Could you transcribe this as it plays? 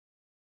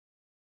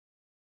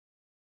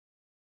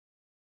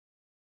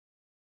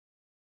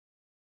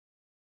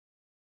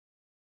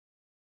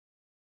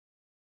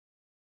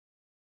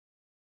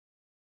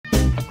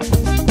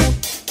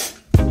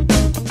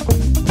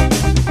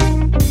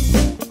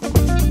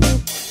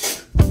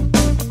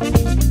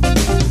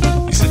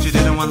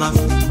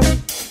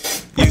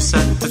You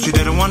said that you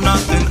didn't want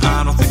nothing,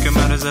 I don't think it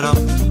matters at all.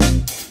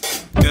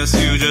 Guess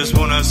you just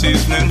wanna see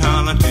seasoning,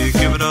 holler till you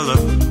give it a look.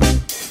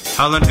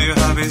 Holler till your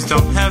hobbies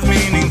don't have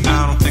meaning,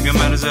 I don't think it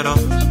matters at all.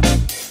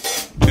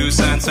 2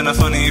 cents and a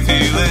funny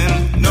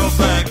feeling, no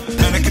flag,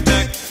 panic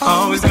attack,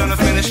 always gonna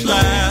finish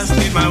last,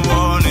 need my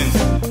warning.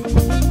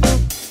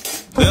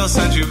 They'll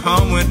send you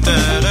home with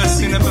that, I've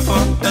seen it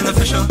before, an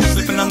official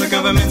sleeping on the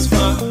government's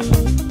floor.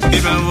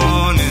 Need my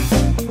warning.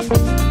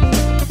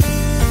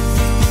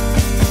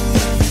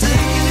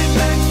 Taking it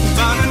back,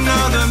 found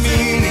another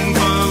meaning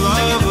for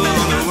love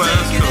on the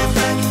West Coast.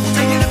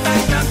 Taking it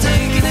back, I'm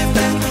taking it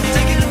back,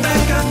 taking it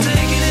back, I'm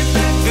taking it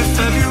back. If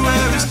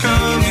February's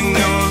coming,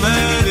 don't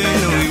let it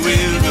know we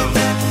will go.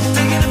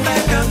 Taking it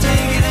back, I'm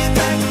taking it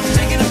back,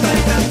 taking it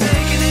back, I'm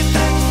taking it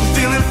back.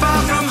 Feeling far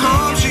from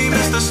home, she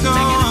missed the snow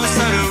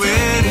outside her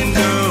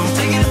window.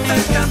 Taking it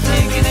back, I'm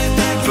taking it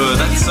back, but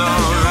that's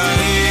alright.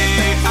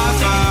 I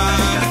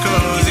find a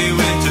cozy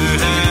winter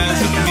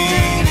has a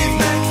meaning.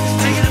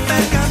 Taking it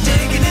back, I'm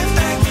taking it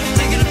back,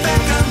 taking it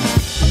back,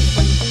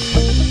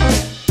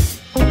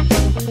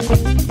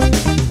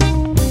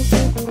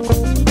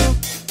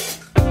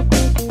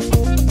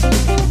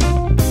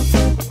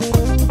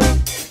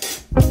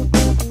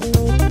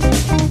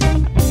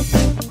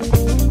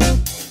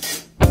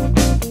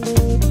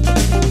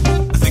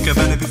 I think I've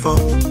had it before.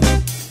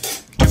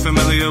 Too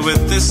familiar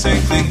with this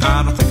same thing,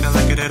 I don't think I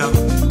like it at all.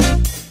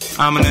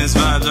 Ominous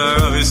vibes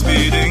are always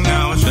speeding,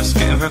 now it's just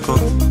getting real cold.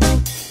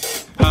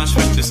 Hush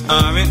winters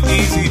aren't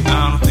easy,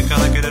 I don't think I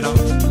like it at all.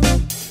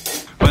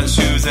 Wet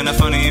shoes and a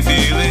funny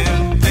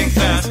feeling, think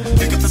fast,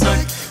 pick up the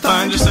slack,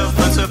 find yourself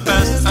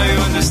unsurpassed, are you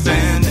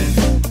understanding?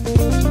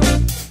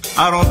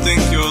 I don't think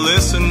you're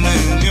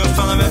listening, you're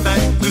falling right back,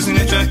 losing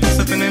your track,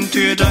 slipping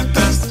into your dark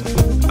past,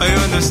 are you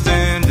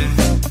understanding?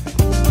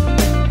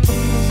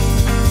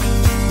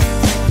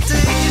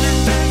 Taking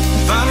it back,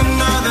 find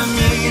another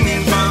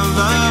meaning for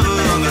love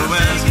on the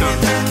West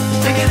Coast.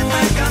 Taking it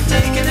back, I'm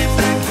taking it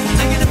back,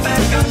 taking it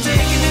back, I'm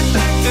taking it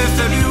back. If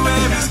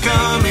February's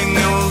coming,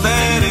 don't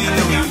let it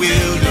know we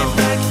will go.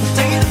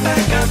 Taking it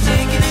back, I'm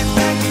taking it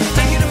back,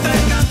 taking it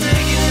back, I'm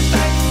taking it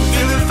back.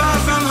 Feeling far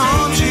from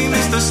home, she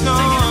missed the snow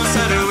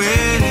outside her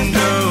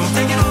window.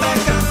 Taking it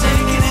back, I'm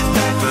taking it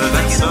back, but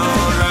that's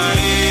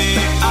alright.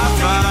 I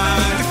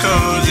find a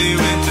cozy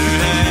winter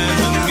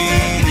has a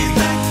meaning.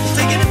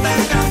 Taking it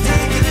back, I'm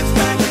taking it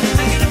back,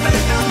 taking it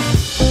back, I'm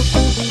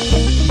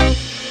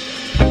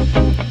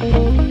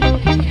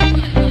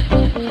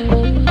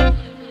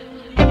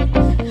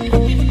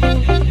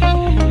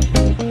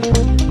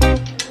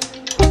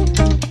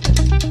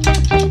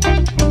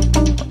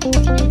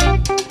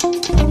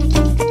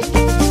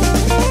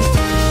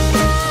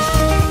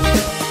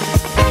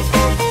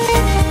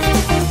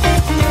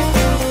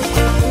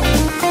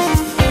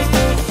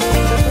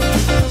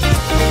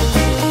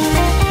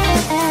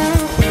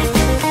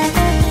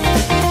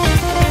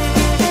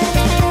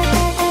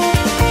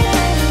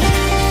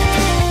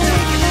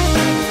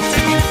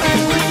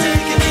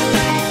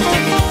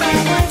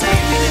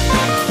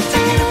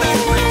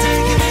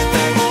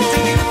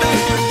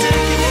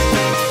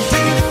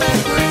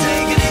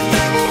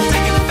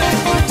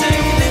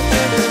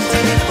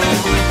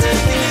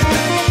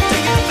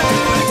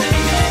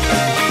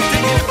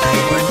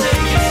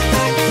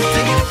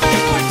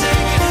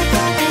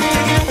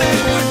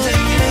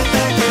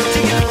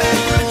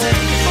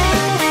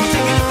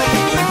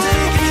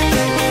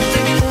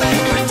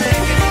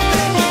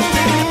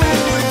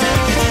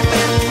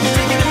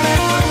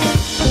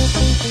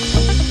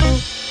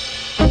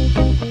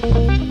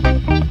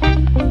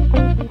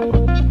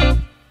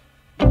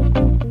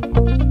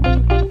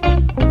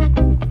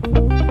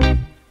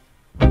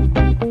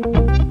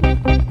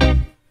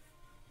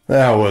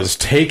That was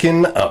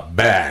Taken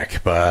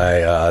Aback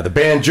by the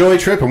band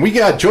JoyTrip, and we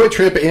got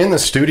JoyTrip in the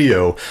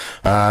studio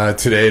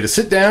today to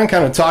sit down,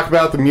 kind of talk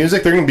about the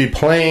music. They're going to be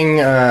playing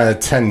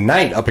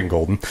tonight up in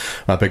Golden,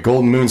 up at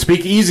Golden Moon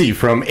Speakeasy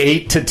from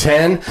 8 to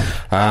 10.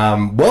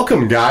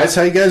 Welcome, guys.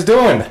 How you guys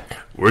doing?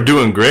 We're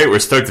doing great. We're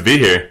stoked to be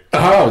here.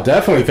 Oh,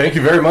 definitely. Thank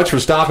you very much for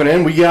stopping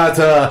in. We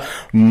got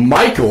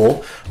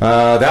Michael.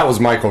 That was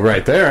Michael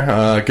right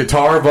there.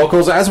 Guitar,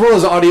 vocals, as well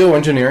as audio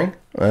engineering.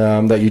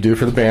 That you do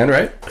for the band,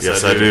 right?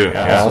 Yes, I do.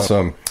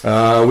 Awesome.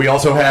 We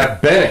also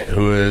have Bennett,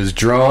 who is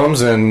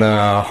drums and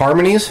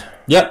harmonies.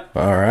 Yep.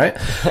 All right.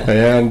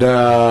 And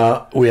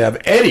we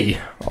have Eddie,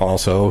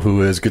 also,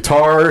 who is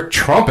guitar,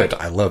 trumpet.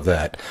 I love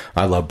that.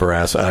 I love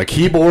brass.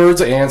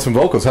 Keyboards and some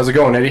vocals. How's it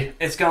going, Eddie?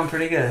 It's going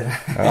pretty good.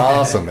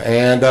 Awesome.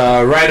 And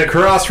right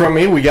across from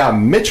me, we got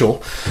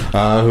Mitchell,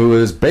 who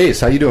is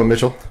bass. How you doing,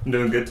 Mitchell? I'm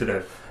doing good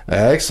today.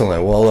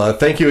 Excellent. Well,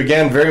 thank you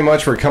again very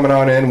much for coming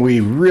on in. We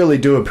really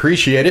do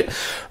appreciate it.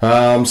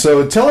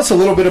 So tell us a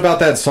little bit about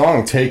that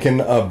song, Taken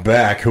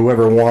Aback,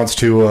 whoever wants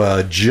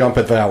to jump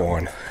at that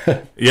one.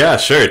 Yeah,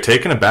 sure.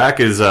 Taken Aback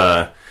is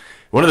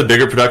one of the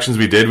bigger productions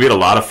we did. We had a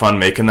lot of fun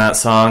making that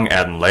song,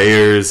 adding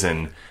layers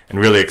and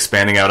really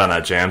expanding out on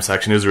that jam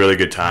section. It was a really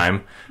good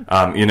time.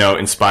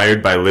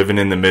 Inspired by living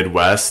in the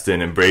Midwest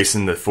and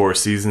embracing the 4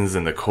 seasons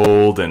and the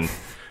cold and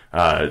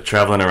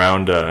traveling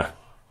around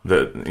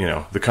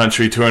the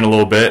country, touring a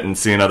little bit and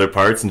seeing other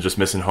parts and just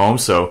missing home.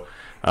 So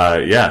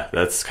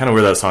that's kind of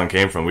where that song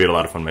came from. We had a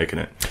lot of fun making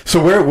it.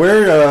 So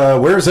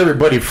where is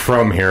everybody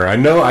from here? I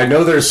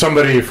know there's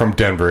somebody from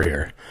Denver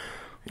here.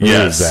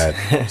 Where is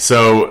that?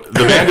 So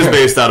the band is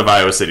based out of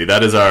Iowa City.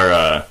 That is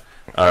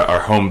our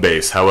home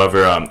base.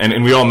 However,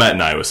 and we all met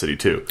in Iowa City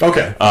too.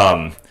 Okay.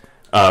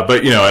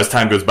 But as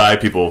time goes by,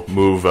 people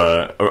move,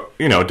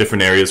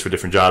 different areas for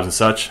different jobs and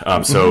such.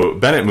 So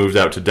Bennett moved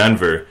out to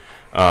Denver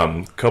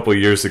a couple of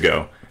years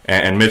ago,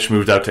 and Mitch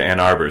moved out to Ann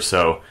Arbor.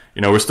 So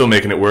we're still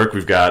making it work.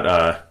 We've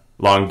got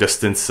long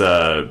distance,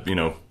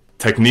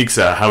 techniques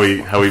how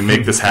we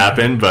make this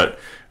happen. But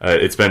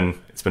it's been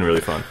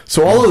really fun.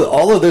 So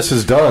all of this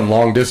is done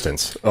long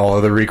distance. All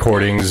of the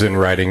recordings and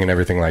writing and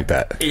everything like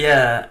that.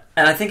 Yeah,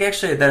 and I think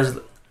actually that has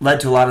led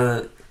to a lot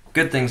of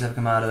good things have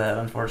come out of that,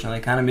 unfortunately.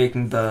 Kind of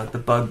making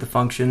the bug the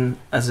function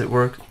as it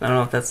worked. I don't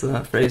know if that's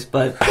the phrase,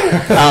 but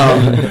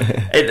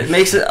it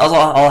makes it...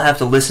 I'll have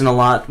to listen a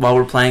lot while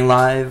we're playing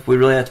live. We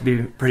really have to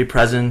be pretty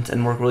present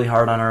and work really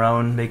hard on our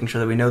own, making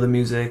sure that we know the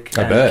music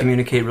and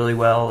communicate really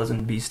well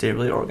and stay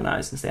really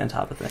organized and stay on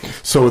top of things.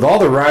 So with all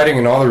the writing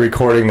and all the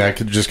recording that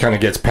just kind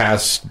of gets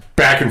passed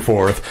back and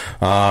forth,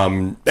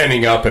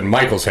 ending up in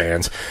Michael's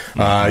hands,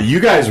 you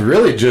guys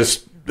really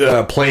just...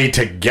 play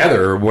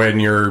together when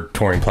you're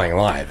touring, playing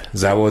live.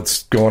 Is that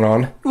what's going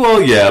on?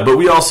 Well, yeah, but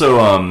we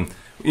also,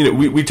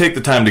 we take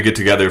the time to get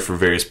together for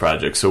various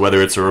projects. So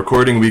whether it's a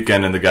recording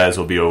weekend and the guys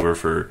will be over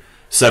for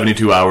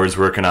 72 hours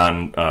working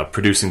on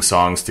producing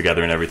songs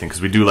together and everything,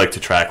 because we do like to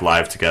track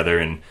live together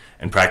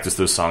and practice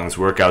those songs,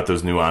 work out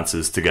those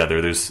nuances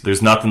together.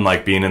 There's nothing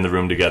like being in the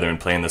room together and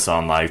playing the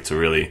song live to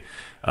really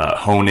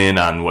hone in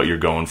on what you're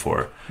going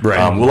for.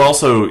 Right. We'll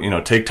also,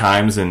 take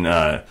times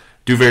and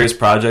do various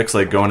projects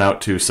like going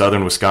out to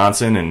southern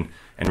Wisconsin and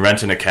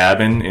renting a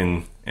cabin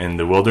in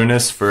the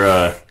wilderness for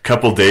a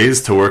couple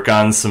days to work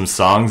on some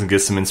songs and get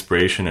some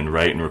inspiration and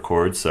write and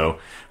record. So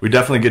we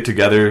definitely get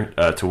together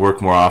to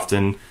work more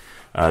often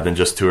than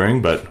just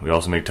touring, but we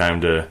also make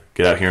time to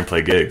get out here and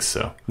play gigs.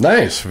 So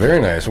nice,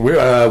 very nice.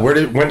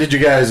 When did you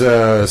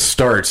guys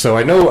start? So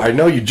I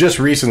know you just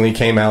recently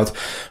came out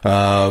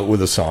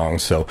with a song.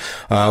 So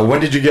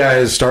when did you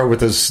guys start with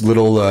this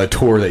little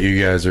tour that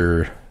you guys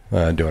are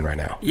doing right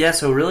now? Yeah,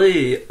 so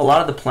really a lot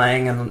of the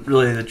playing and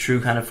really the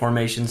true kind of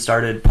formation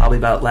started probably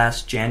about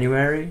last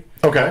January.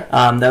 Okay.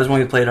 That was when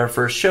we played our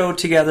first show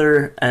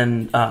together,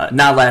 and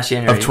not last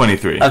January. Of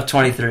 23. Of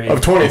 23. Of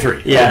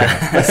 23.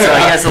 Yeah. Okay. So I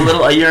guess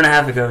a year and a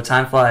half ago.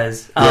 Time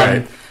flies.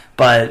 Right.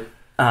 But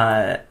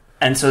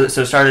and so it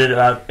started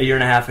about a year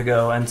and a half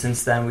ago, and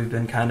since then we've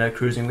been kind of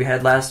cruising. We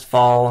had last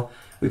fall,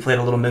 we played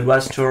a little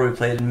Midwest tour. We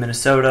played in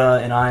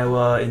Minnesota, in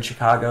Iowa, in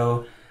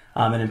Chicago,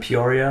 and in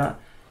Peoria.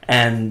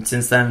 And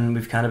since then,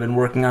 we've kind of been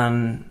working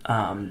on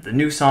the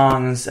new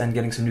songs and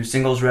getting some new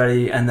singles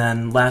ready. And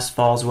then last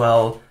fall as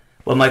well,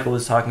 what Michael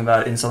was talking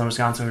about, in southern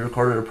Wisconsin, we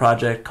recorded a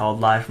project called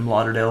Live from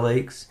Lauderdale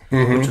Lakes,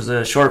 which was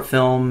a short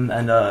film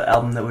and an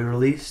album that we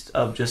released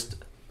of just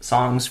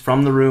songs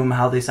from the room,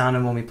 how they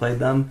sounded when we played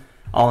them,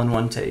 all in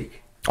one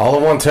take. All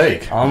in one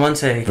take? All in one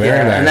take,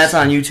 Very nice. And that's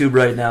on YouTube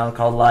right now,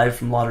 called Live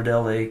from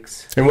Lauderdale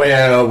Lakes. And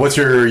what's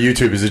your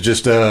YouTube? Is it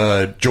just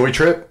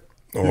JoyTrip?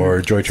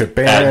 Or JoyTrip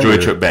Band? At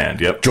JoyTrip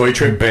Band, yep.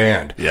 JoyTrip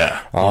Band. Yeah.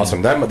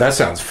 Awesome. That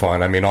sounds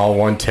fun. I mean, all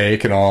one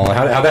take and all.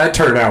 How'd that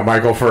turn out,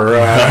 Michael, for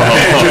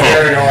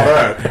engineering all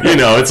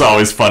that? It's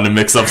always fun to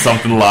mix up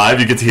something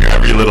live. You get to hear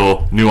every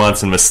little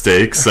nuance and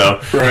mistake.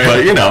 So,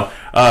 right.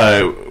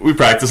 But, we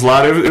practiced a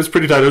lot. It was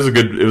pretty tight. It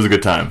was a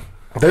good time.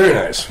 Very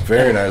nice.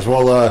 Very nice.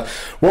 Well,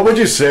 what would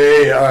you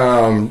say,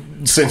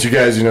 since you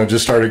guys,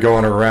 just started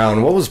going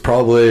around, what was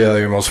probably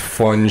your most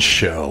fun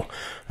show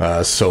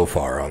so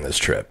far on this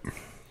trip?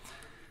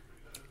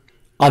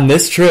 On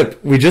this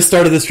trip, we just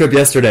started this trip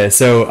yesterday,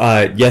 so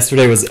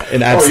yesterday was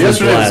an absolute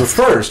yesterday blast. Was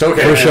the first,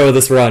 okay. First show of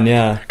this run,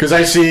 yeah. Because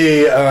I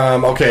see,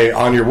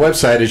 on your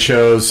website it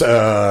shows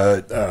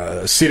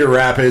Cedar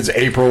Rapids,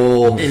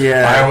 April,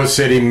 Iowa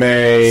City,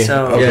 May.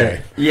 So,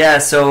 okay. Yeah,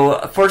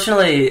 so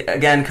fortunately,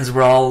 again, because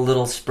we're all a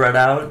little spread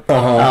out,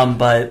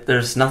 but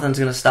there's nothing's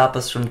going to stop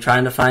us from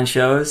trying to find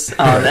shows.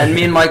 And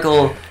me and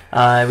Michael,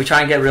 we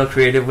try and get real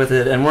creative with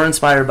it, and we're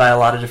inspired by a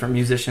lot of different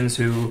musicians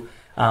who...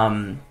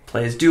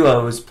 play as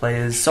duos, play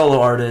as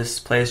solo artists,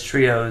 play as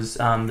trios.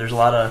 There's a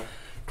lot of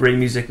great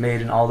music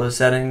made in all those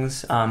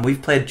settings. We've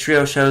played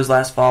trio shows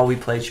last fall. We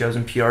played shows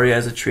in Peoria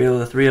as a trio,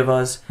 the three of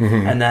us.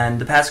 And then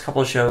the past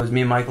couple of shows, me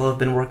and Michael have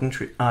been working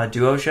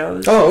duo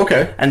shows. Oh,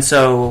 okay. And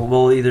so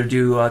we'll either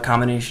do a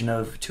combination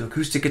of two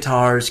acoustic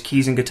guitars,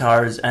 keys and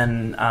guitars,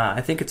 and I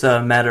think it's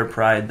a matter of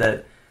pride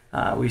that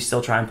we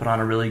still try and put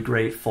on a really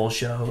great full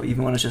show,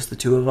 even when it's just the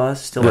two of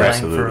us, still playing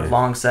for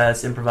long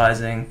sets,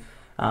 improvising,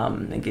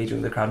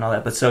 engaging with the crowd and all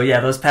that. But so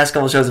those past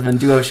couple of shows have been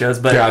duo shows,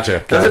 but those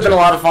have been a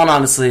lot of fun,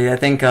 honestly. I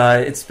think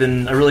it's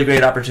been a really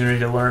great opportunity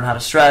to learn how to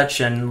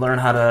stretch and learn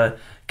how to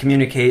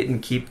communicate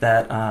and keep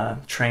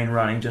that train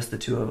running, just the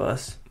two of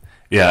us.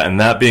 Yeah, and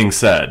that being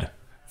said,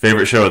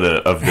 favorite show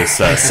of this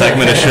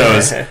segment of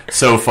shows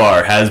so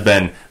far has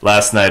been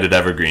last night at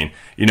Evergreen.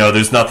 You know,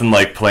 there's nothing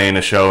like playing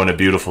a show in a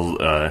beautiful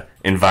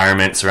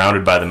environment,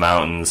 surrounded by the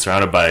mountains,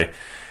 surrounded by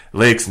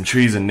lakes and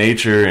trees and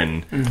nature,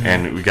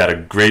 and we got a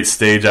great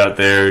stage out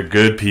there,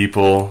 good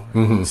people.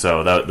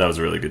 So that was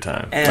a really good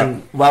time.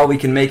 And while we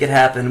can make it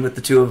happen with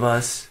the two of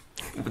us,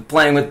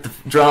 playing with the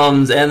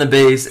drums and the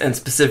bass, and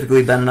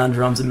specifically Bennett on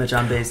drums and Mitch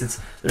on bass, there's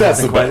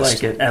nothing quite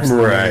like it.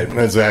 Absolutely. Right,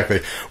 exactly.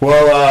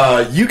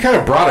 Well, you kind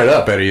of brought it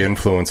up, Eddie,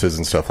 influences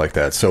and stuff like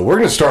that. So we're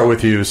going to start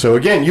with you. So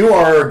again, you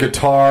are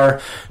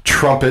guitar,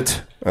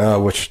 trumpet,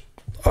 which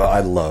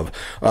I love,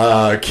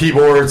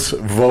 keyboards,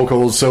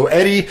 vocals. So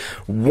Eddie,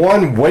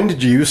 when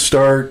did you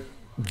start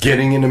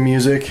getting into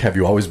music? Have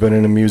you always been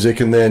into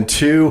music? And then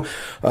two,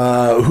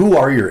 who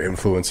are your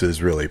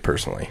influences really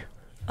personally?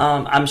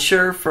 I'm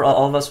sure for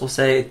all of us will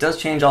say it does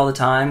change all the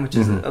time, which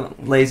is a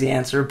lazy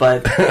answer,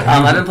 but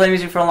I've been playing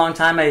music for a long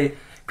time. I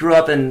grew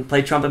up and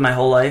played trumpet my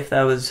whole life.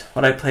 That was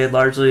what I played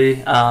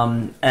largely,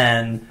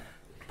 and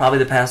probably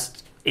the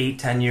past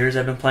 8-10 years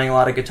I've been playing a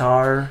lot of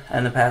guitar,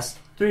 and the past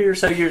 3 or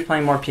so years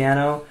playing more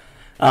piano.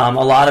 A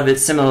lot of it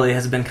similarly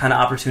has been kind of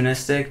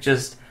opportunistic,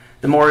 just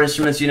the more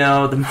instruments you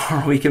know, the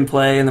more we can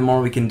play and the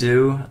more we can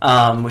do,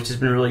 which has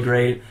been really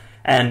great.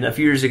 And a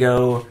few years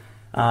ago,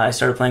 I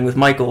started playing with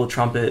Michael,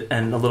 trumpet,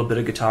 and a little bit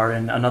of guitar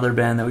in another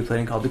band that we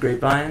played in called The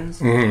Grapevines.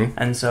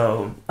 And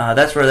so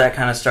that's where that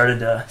kind of started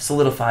to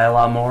solidify a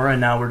lot more, and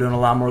now we're doing a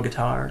lot more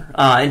guitar.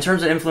 In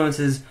terms of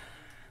influences,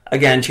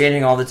 again,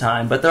 changing all the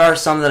time, but there are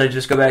some that I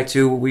just go back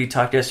to. We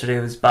talked yesterday,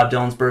 it was Bob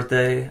Dylan's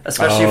birthday,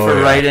 especially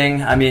for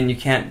writing. I mean, you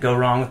can't go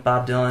wrong with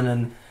Bob Dylan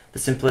and the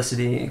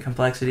simplicity and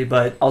complexity,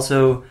 but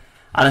also,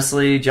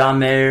 honestly, John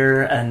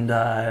Mayer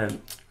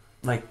and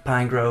like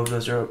Pine Grove,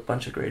 those are a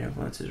bunch of great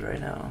influences right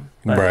now.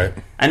 But right.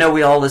 I know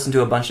we all listen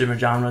to a bunch of different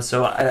genres,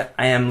 so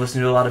I am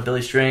listening to a lot of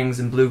Billy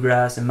Strings and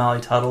bluegrass and Molly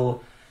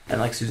Tuttle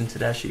and like Susan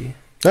Tedeschi.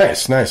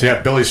 Nice.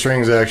 Yeah, Billy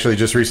Strings actually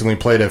just recently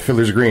played at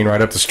Fiddler's Green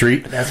right up the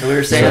street. That's what we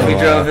were saying as we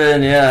drove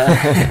in,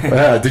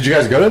 yeah. Did you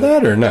guys go to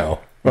that or no?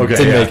 Okay,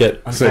 didn't make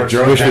it. So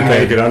Joe didn't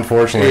make it,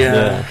 unfortunately.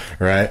 Yeah.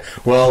 Right.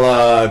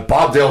 Well,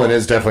 Bob Dylan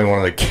is definitely one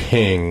of the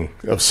king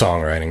of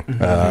songwriting.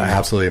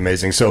 Absolutely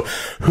amazing. So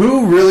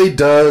who really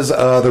does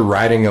the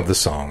writing of the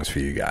songs for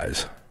you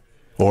guys?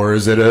 Or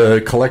is it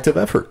a collective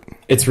effort?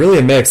 It's really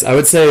a mix. I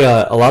would say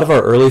a lot of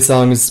our early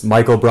songs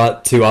Michael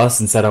brought to us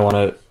and said, I want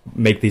to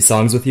make these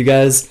songs with you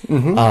guys.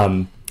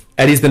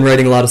 Eddie's been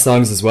writing a lot of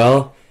songs as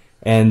well.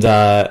 And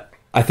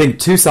I think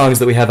 2 songs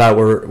that we have out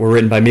were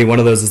written by me. One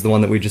of those is the one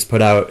that we just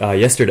put out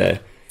yesterday.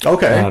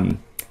 Okay.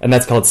 And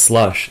that's called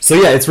Slush. So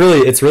yeah, it's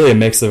really a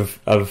mix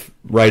of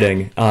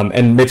writing.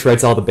 And Mitch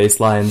writes all the bass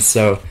lines.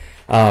 So,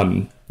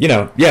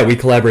 we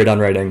collaborate on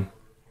writing.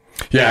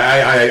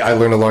 Yeah, I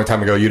learned a long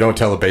time ago, you don't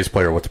tell a bass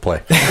player what to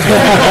play. You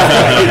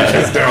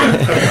just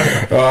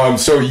don't.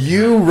 So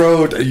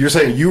you're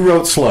saying you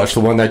wrote Slush, the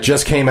one that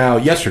just came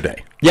out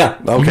yesterday. Yeah.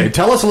 Okay,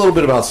 tell us a little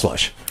bit about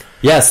Slush.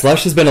 Yeah,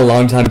 Slush has been a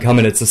long time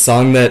coming. It's a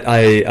song that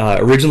I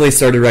originally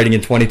started writing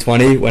in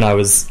 2020 when I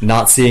was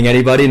not seeing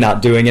anybody,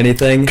 not doing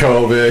anything.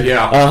 COVID,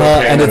 yeah.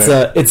 And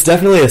it's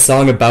definitely a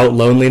song about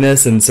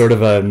loneliness and sort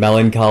of a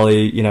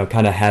melancholy,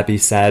 kind of happy,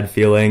 sad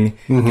feeling,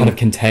 kind of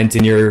content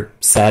in your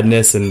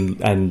sadness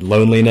and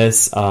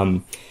loneliness.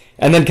 And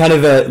then kind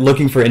of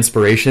looking for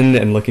inspiration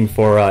and looking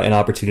for an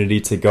opportunity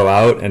to go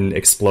out and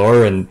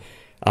explore and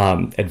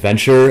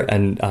adventure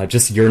and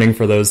just yearning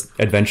for those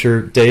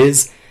adventure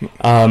days.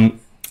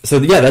 So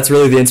yeah, that's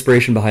really the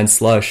inspiration behind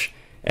Slush,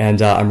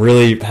 and I'm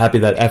really happy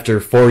that after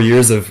 4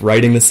 years of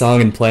writing the song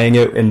and playing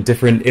it in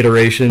different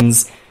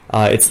iterations,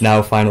 it's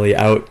now finally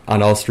out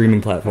on all streaming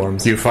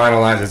platforms. You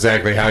finalized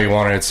exactly how you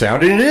wanted it to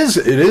sound, and it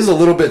is a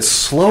little bit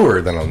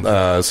slower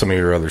than some of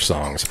your other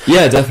songs.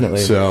 Yeah, definitely.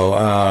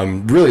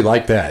 So really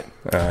like that.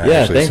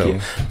 Thank you.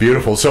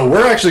 Beautiful. So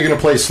we're actually going to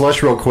play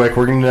Slush real quick.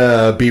 We're going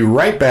to be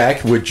right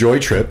back with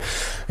JoyTrip.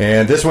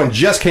 And this one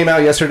just came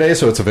out yesterday,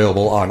 so it's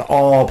available on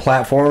all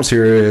platforms.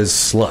 Here is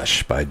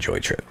Slush by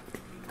JoyTrip.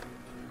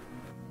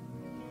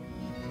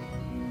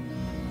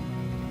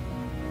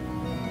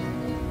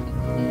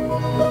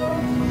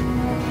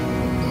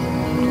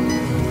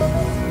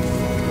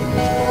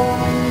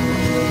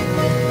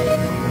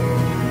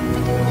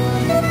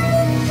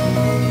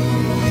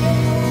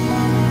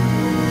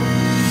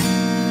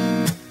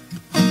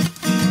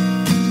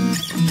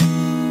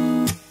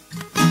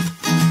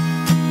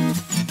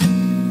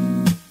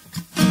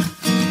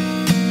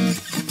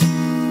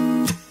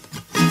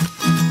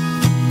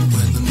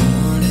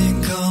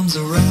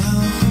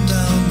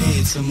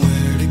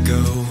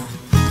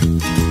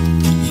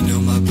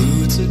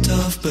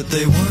 But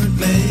they weren't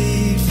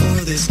made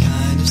for this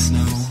kind of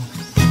snow.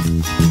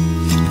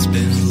 It's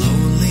been a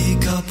lonely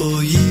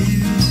couple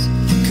years,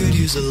 could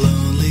use a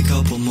lonely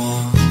couple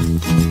more.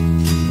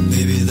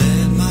 Maybe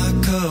then my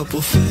cup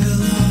will fill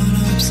on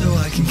up so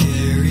I can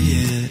carry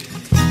it.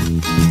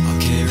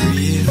 I'll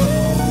carry it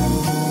home.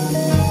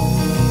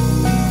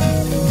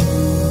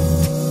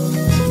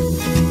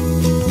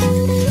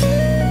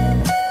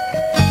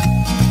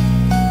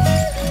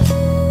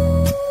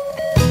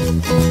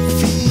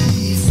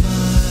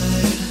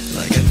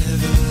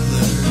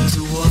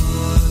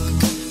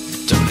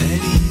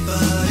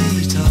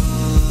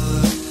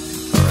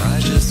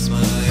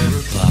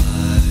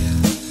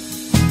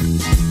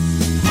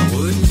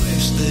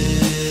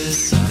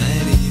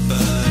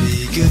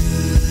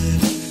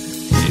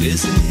 It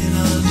isn't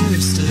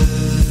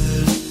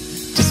understood,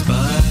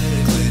 despite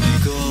a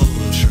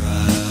clinical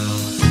trial.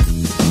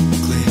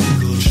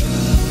 Clinical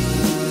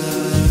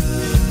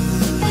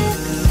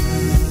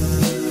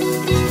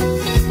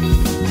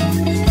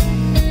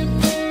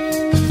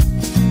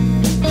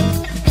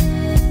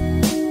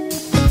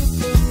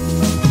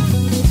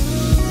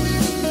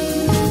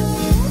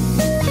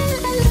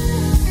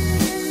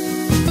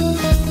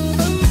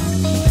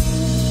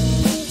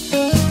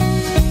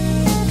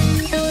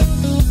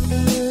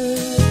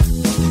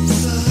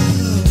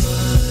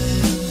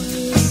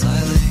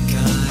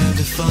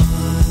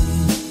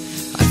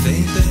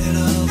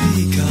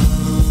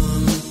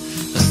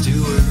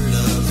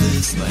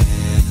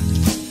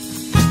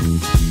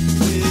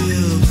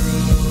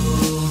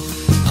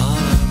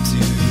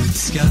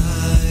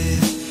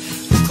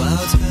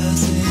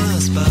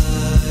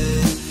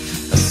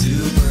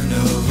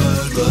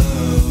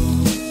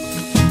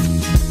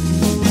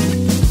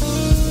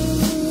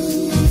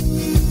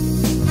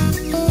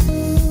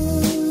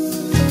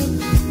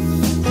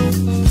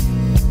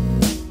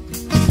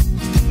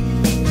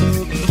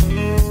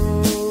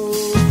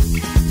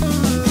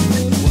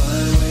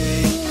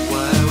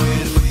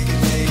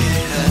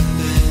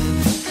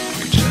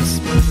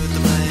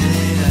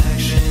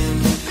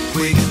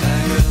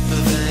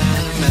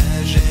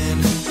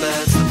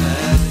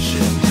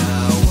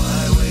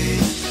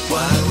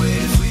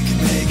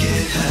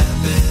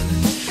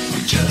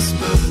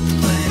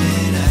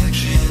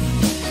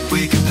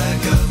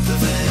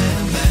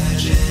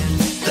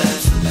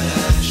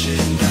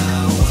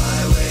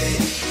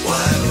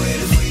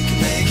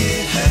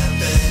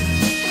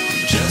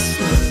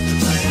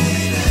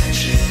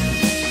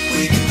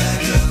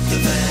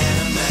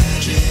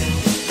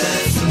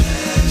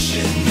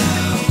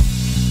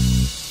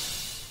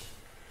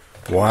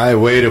Why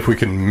wait if we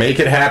can make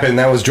it happen?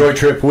 That was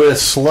JoyTrip with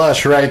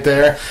Slush right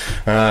there,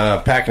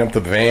 packing up the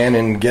van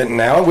and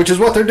getting out, which is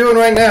what they're doing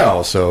right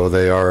now. So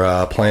they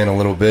are playing a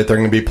little bit. They're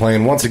going to be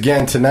playing once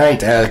again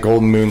tonight at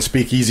Golden Moon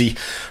Speakeasy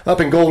up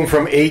in Golden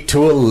from 8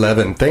 to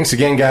 11. Thanks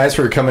again, guys,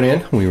 for coming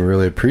in. We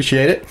really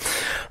appreciate it.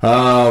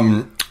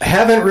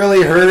 Haven't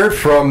really heard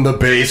from the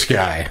bass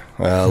guy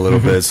a little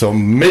bit. So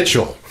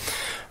Mitchell,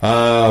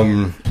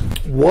 do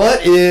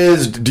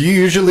you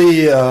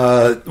usually,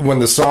 when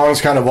the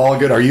song's kind of all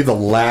good, are you the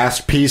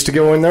last piece to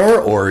go in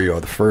there, or are you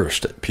the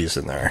first piece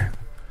in there?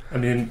 I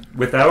mean,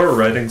 with our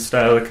writing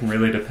style, it can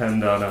really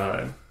depend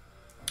on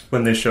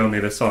when they show me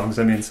the songs.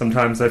 I mean,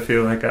 sometimes I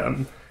feel like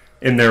I'm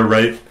in there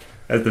right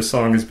as the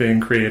song is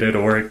being created,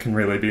 or it can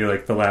really be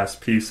like the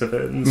last piece of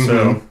it. And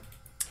so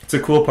it's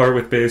a cool part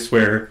with bass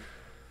where,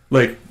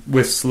 like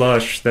with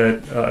Slush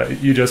that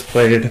you just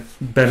played,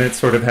 Bennett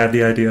sort of had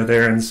the idea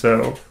there, and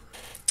so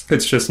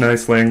it's just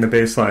nice laying the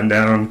bass line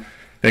down.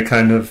 It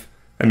kind of,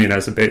 I mean,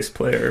 as a bass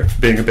player,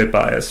 being a bit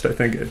biased, I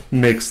think it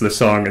makes the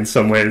song in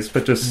some ways,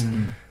 but just,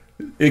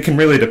 it can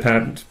really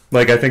depend.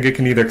 Like, I think it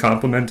can either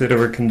complement it,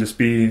 or it can just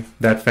be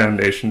that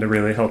foundation to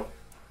really help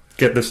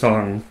get the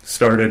song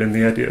started and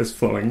the ideas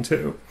flowing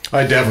too.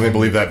 I definitely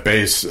believe that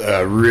bass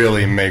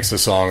really makes the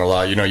song a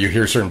lot. You know, you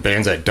hear certain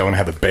bands that don't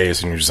have a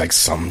bass, and you're just like,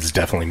 something's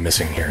definitely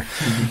missing here,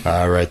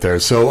 right there.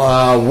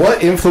 So,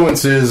 what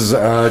influences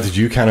did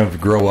you kind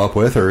of grow up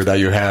with, or that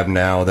you have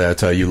now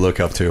that you look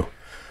up to?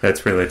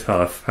 That's really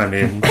tough. I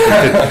mean,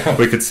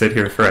 we could sit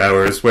here for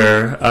hours.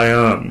 Where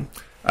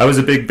I was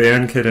a big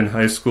band kid in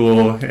high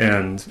school,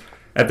 and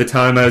at the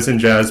time I was in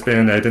jazz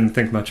band. I didn't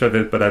think much of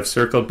it, but I've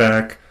circled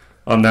back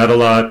on that a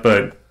lot.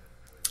 But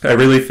I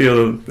really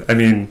feel, I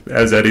mean,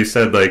 as Eddie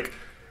said, like,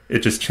 it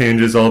just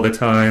changes all the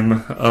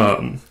time.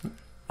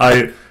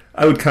 I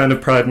would kind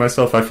of pride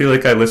myself. I feel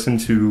like I listen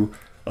to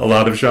a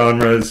lot of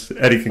genres.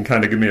 Eddie can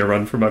kind of give me a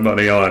run for my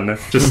money on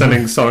just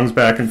sending songs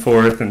back and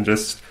forth, and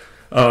just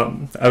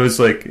I was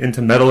like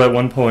into metal at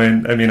one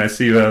point. I mean, I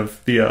see you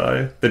have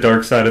the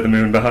Dark Side of the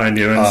Moon behind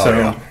you,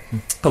 and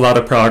a lot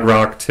of prog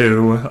rock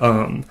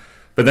too.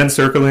 But then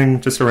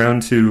circling just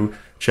around to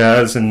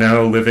jazz, and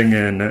now living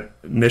in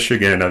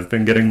Michigan, I've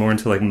been getting more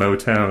into like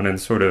Motown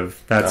and sort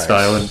of that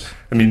style. And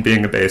I mean,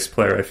 being a bass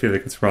player, I feel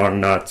like it's wrong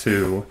not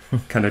to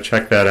kind of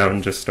check that out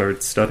and just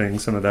start studying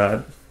some of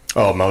that.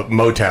 Oh,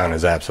 Motown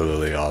is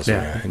absolutely awesome.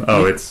 Yeah.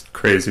 Oh, it's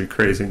crazy,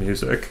 crazy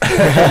music.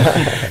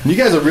 You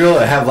guys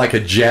have like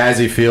a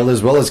jazzy feel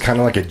as well as kind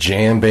of like a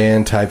jam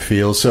band type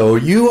feel. So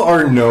you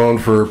are known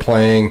for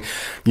playing,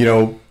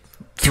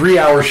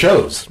 3-hour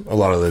shows a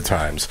lot of the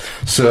times.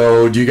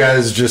 So do you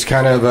guys just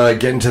kind of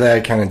get into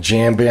that kind of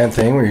jam band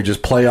thing where you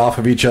just play off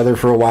of each other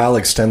for a while,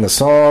 extend the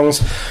songs?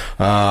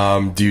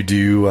 Do you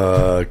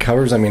do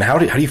covers? I mean, how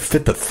do you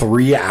fit the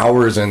 3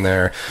 hours in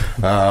there?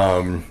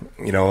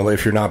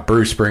 If you're not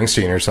Bruce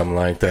Springsteen or something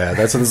like that,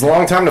 that's a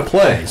long time to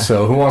play.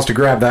 So who wants to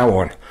grab that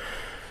one?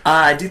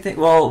 I do think,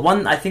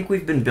 I think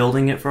we've been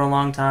building it for a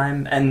long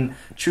time, and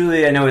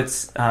truly, I know it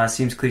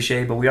seems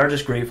cliche, but we are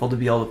just grateful to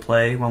be able to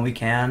play when we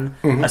can,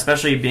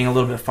 especially being a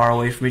little bit far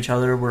away from each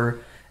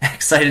other.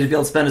 excited to be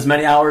able to spend as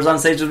many hours on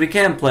stage as we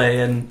can play,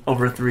 and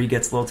over 3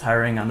 gets a little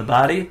tiring on the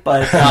body.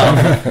 But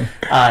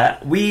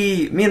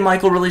me and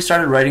Michael really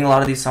started writing a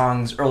lot of these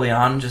songs early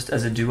on, just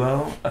as a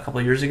duo a couple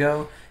of years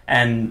ago.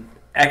 And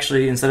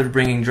actually, instead of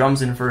bringing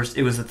drums in first,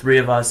 it was the 3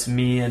 of us,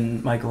 me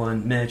and Michael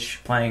and Mitch,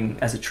 playing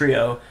as a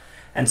trio.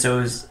 And so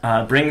it was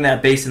bringing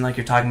that bass in, like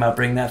you're talking about,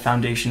 bringing that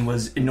foundation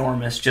was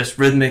enormous, just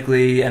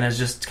rhythmically, and as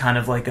just kind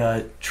of like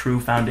a true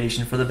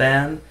foundation for the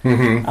band.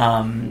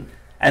 Mm-hmm.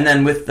 And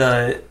then with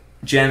the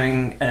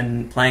jamming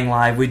and playing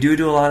live, we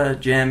do a lot of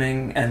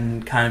jamming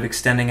and kind of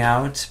extending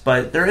out,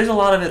 but there is a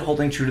lot of it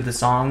holding true to the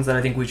songs that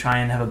I think we try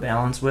and have a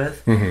balance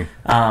with.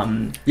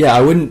 Mm-hmm. Yeah, I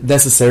wouldn't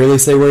necessarily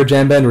say we're a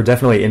jam band. We're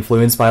definitely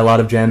influenced by a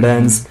lot of jam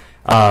bands.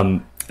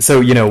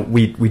 So,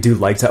 we do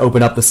like to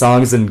open up the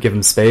songs and give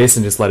them space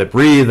and just let it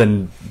breathe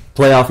and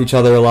play off each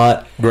other a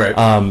lot. Right.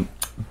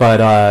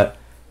 But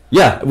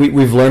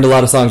we've learned a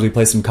lot of songs. We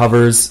play some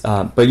covers.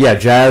 But yeah,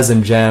 jazz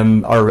and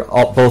jam are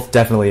both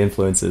definitely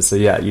influences. So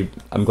yeah,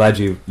 I'm glad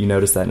you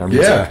noticed that in our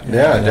music.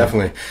 Yeah,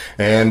 definitely.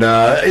 And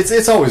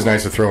it's always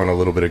nice to throw in a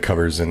little bit of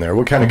covers in there.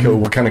 What kind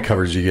of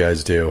covers do you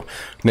guys do?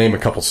 Name a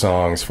couple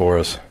songs for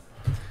us.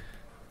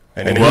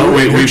 And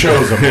we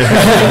chose them.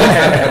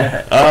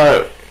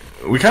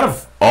 We kind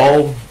of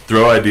all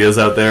throw ideas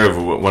out there of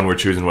when we're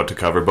choosing what to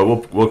cover,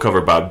 but we'll cover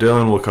Bob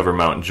Dylan, we'll cover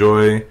Mountain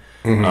Joy,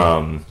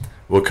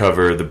 we'll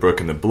cover The Brook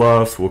and the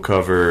Bluff, we'll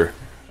cover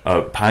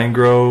Pine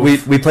Grove.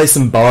 We play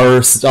some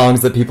bar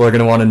songs that people are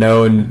going to want to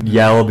know and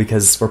yell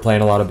because we're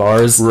playing a lot of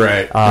bars.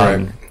 Right.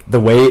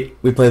 The Wait,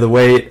 we play The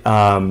Wait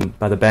by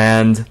the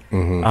band.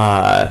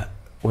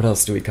 What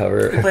else do we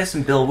cover? We play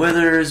some Bill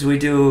Withers. We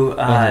do,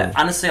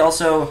 honestly,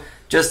 also...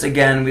 Just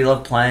again, we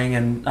love playing,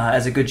 and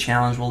as a good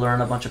challenge, we'll learn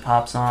a bunch of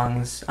pop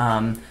songs.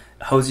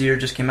 Hosier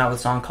just came out with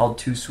a song called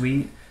Too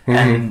Sweet,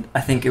 and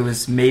I think it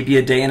was maybe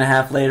a day and a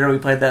half later we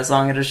played that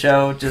song at a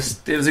show.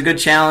 It was a good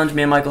challenge.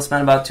 Me and Michael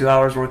spent about 2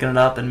 hours working it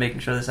up and making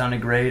sure they sounded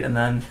great, and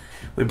then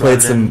we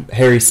played some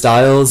Harry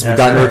Styles. We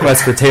got a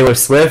request for Taylor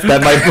Swift.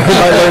 That might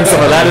learn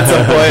some of that at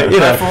some point.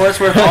 But for what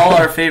it's worth, all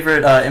our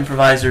favorite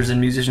improvisers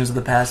and musicians of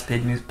the past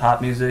played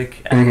pop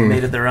music and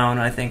made it their own.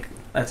 And I think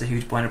that's a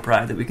huge point of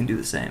pride that we can do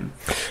the same.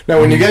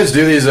 Now, when you guys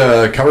do these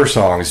cover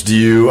songs, do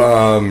you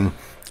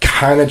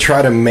kind of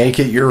try to make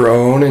it your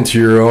own, into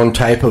your own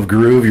type of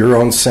groove, your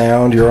own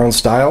sound, your own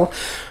style?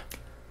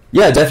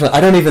 Yeah, definitely.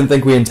 I don't even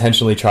think we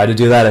intentionally try to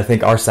do that. I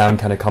think our sound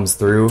kind of comes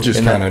through.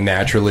 Just kind of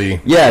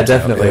naturally. Yeah,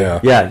 definitely.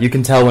 Yeah, you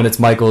can tell when it's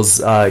Michael's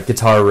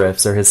guitar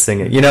riffs or his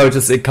singing.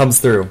 It comes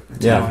through.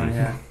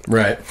 Yeah.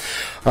 Right.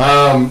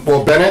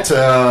 Well, Bennett,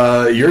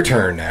 your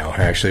turn now,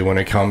 actually, when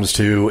it comes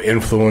to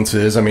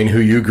influences. I mean, who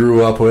you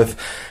grew up with,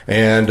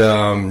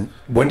 and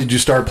when did you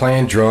start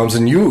playing drums?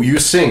 And you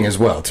sing as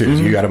well, too.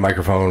 You got a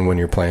microphone when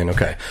you're playing.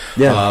 Okay.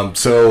 Yeah.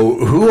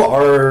 So who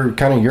are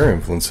kind of your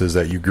influences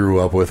that you grew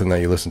up with and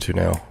that you listen to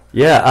now?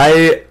 Yeah,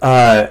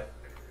 I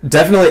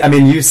definitely, I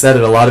mean, you said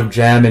it, a lot of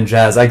jam and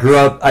jazz. I grew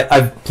up,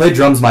 I've played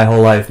drums my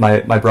whole life.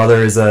 My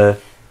brother is a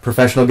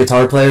professional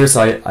guitar player,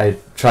 so I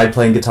tried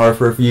playing guitar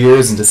for a few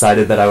years and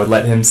decided that I would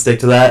let him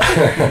stick to that.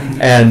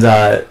 And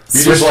you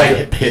just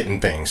like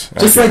hitting things.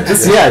 Just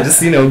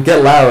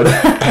get loud.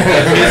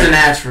 He's a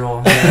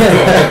natural.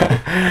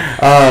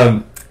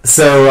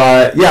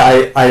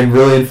 I'm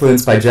really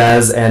influenced by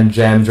jazz and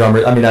jam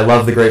drummers. I mean, I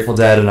love the Grateful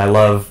Dead and I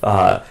love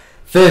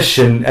Fish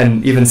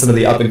and even some of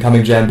the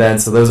up-and-coming jam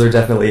bands, so those are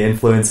definitely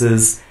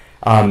influences.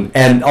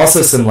 And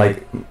also some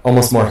like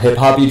almost more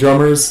hip-hoppy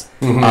drummers.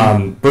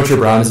 Butcher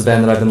Brown is a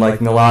band that I've been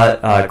liking a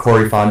lot.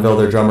 Corey Fonville,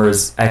 their drummer,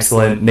 is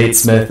excellent. Nate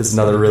Smith is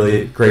another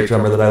really great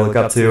drummer that I look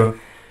up to.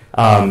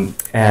 I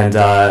think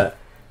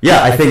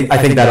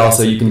that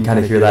also you can kind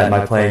of hear that in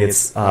my playing.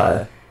 It's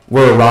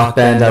we're a rock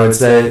band, I would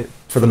say,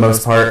 for the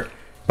most part.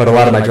 But a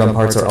lot of my drum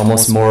parts are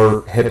almost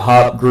more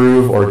hip-hop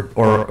groove or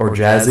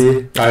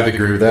jazzy. I'd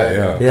agree with that,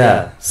 yeah.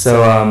 Yeah,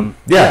 so,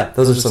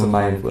 those are some of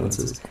my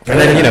influences. And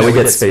then, we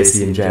get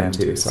spacey and jam,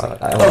 too, so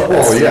I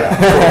like yeah, of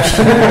course.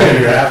 You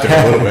have to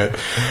a little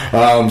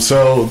bit.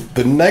 So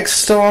the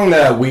next song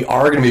that we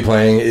are going to be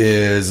playing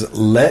is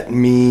Let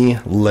Me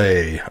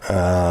Lay.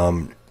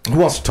 Who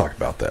wants to talk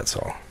about that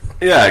song?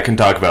 Yeah, I can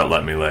talk about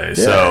Let Me Lay.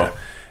 Yeah.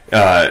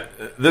 So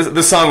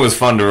this song was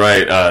fun to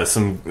write.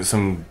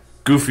 Some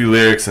goofy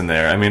lyrics in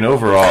there. I mean,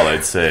 overall,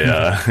 I'd say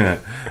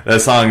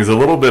that song is a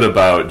little bit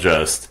about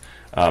just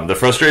the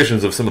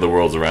frustrations of some of the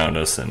worlds around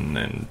us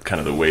and kind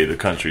of the way the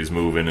country's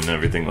moving and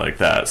everything like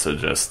that. So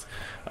just,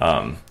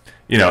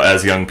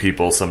 as young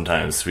people,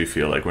 sometimes we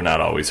feel like we're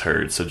not always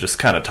heard. So just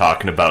kind of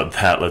talking about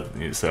that.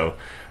 So,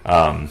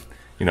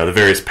 the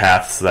various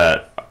paths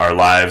that our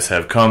lives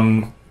have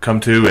come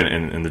to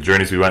and the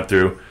journeys we went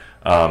through.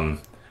 But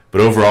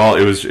overall,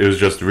 it was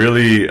just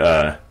really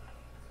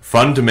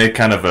fun to make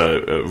kind of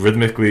a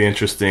rhythmically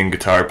interesting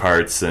guitar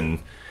parts and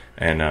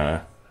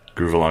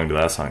groove along to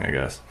that song, I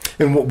guess.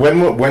 And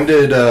when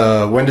did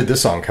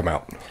this song come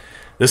out?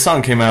 This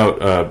song came out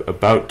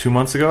about 2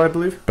 months ago, I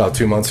believe. About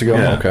 2 months ago?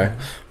 Yeah. Okay.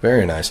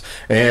 Very nice.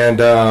 And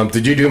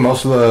did you do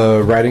most of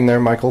the writing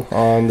there, Michael,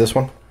 on this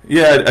one?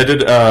 Yeah, I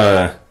did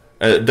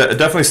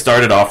definitely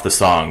started off the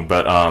song,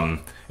 but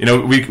you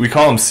know, we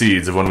call them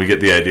seeds of when we get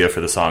the idea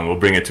for the song. We'll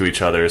bring it to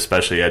each other,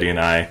 especially Eddie and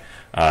I.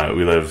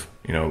 We live,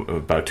 you know,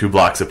 about 2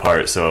 blocks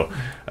apart, so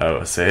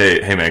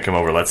say, hey man, come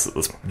over, let's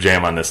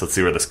jam on this, let's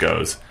see where this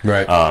goes.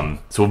 Right.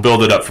 So we'll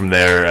build it up from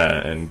there,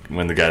 and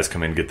when the guys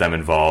come in, get them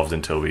involved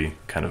until we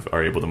kind of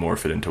are able to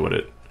morph it into what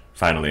it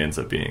finally ends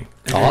up being.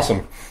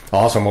 Awesome.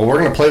 Well, we're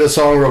going to play the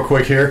song real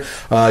quick here.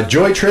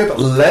 JoyTrip,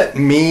 Let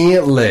Me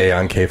Lay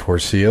on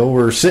K4CO.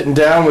 We're sitting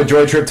down with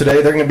JoyTrip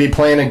today. They're going to be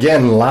playing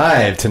again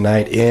live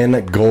tonight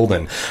in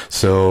Golden.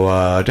 So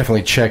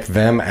definitely check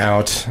them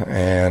out.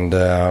 And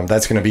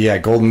that's going to be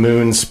at Golden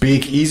Moon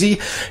Speak Easy.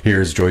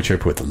 Here's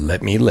JoyTrip with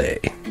Let Me Lay.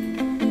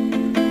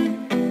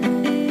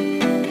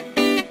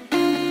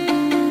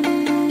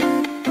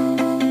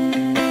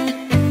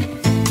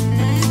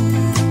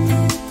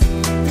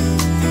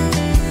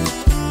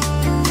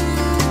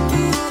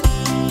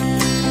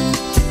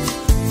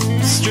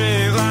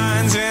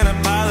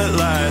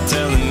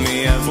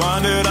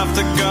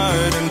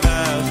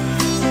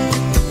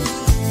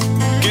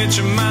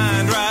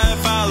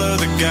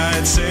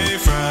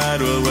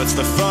 What's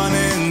the fun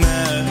in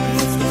that?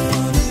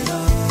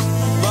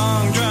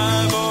 Long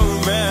drive or a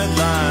red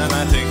line,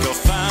 I think I'll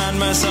find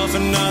myself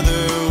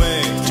another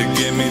way to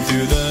get me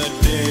through the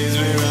days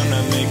where I'm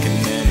not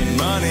making any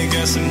money.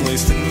 Guess I'm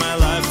wasting my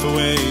life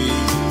away,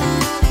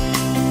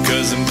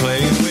 'cause I'm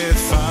playing with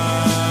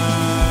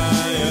fire,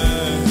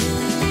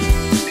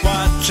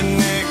 watching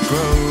it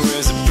grow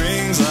as it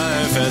brings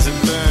life, as it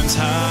burns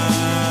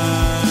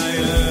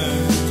higher.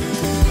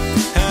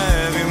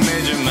 Have you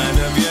made your mind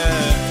up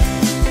yet?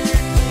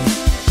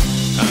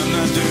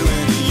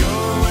 Doing it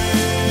your way,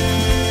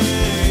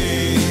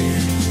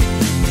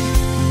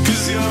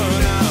 'cause you're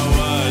now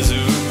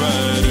wiser,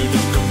 brighter.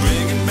 Don't go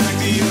bringing back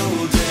the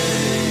old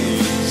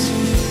days.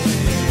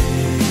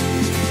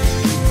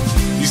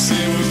 You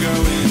say we're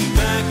going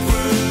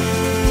backwards.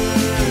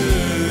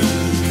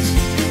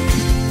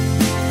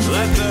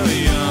 Let the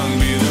young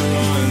be the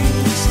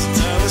ones to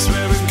tell us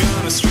where we're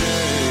gonna stray.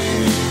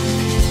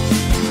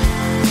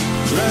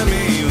 Let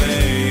me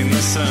lay in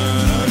the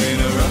sun,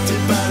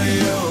 uninterrupted by the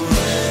old.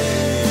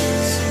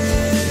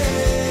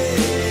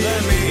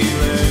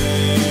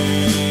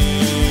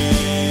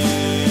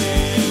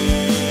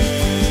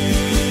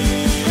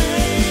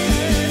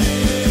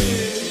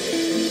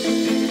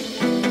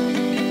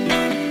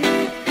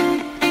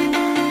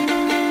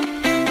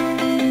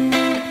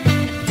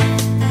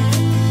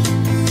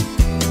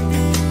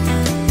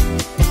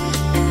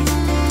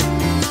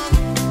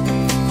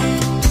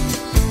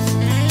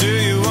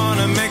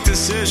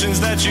 Decisions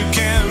that you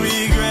can't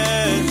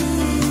regret.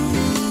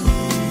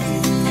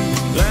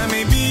 Let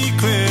me be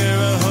clear,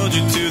 I'll hold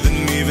you to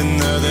them even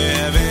though they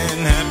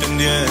haven't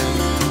happened yet.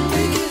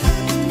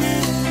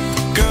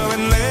 Go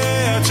and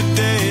lay out your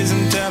days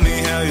and tell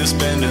me how you'll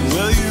spend it.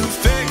 Will you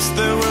fix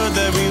the world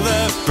that we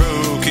left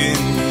broken?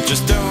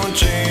 Just don't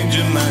change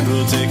your mind,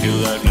 we'll take your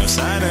life. No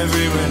sign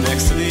everywhere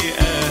next to the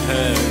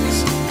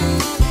S.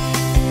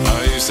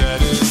 Are you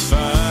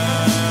satisfied?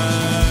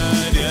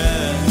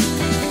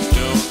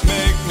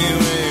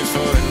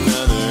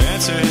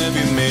 Have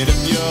you made up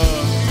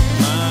your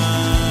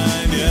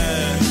mind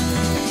yet?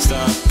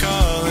 Stop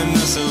calling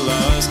us a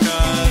lost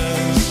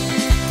cause.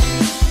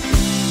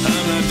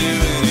 I'm not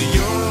doing it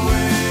your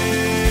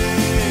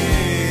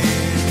way,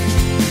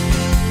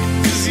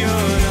 'cause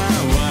you're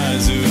not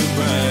wiser or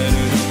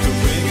brighter. Don't go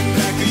bringing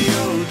back the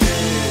old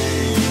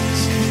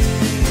days.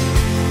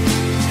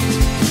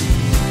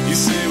 You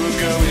say we're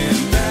going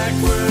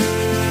backwards.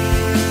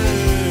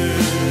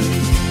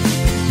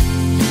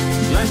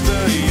 Let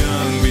the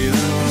young be the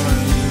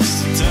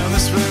tell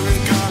us where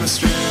we've gone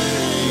astray.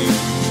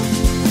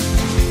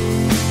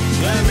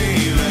 Let me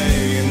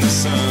lay in the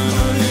sun.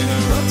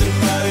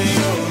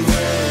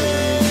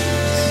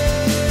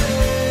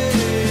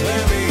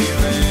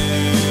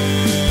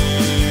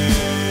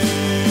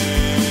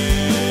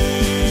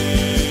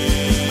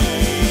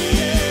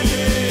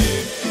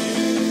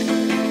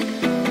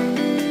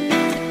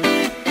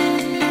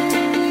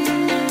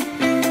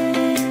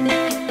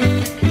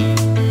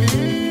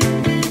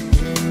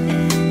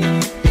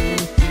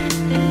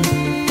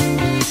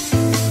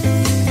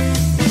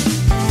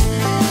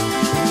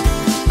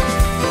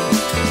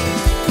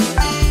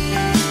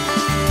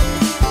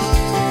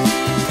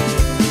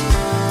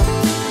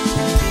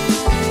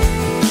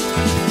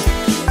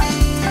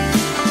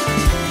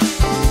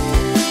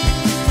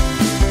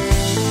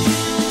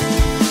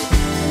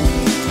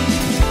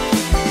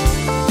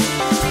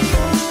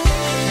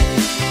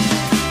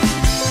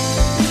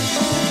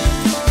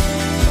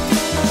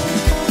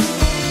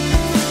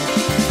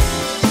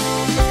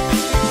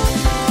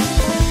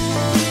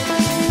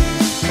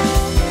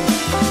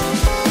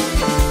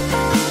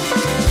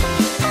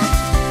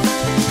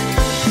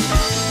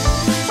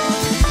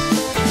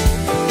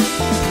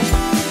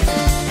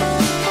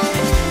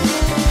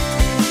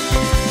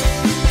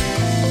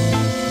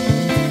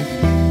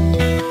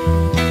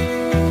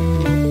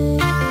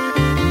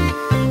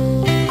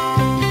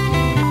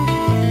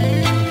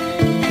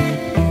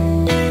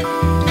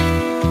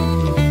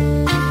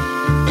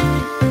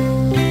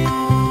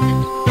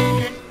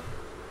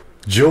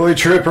 Joy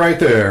Trip right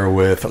there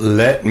with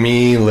Let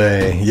Me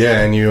Lay.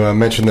 Yeah, and you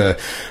mentioned the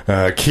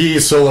key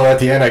solo at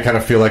the end. I kind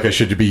of feel like I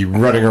should be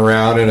running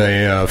around in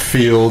a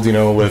field,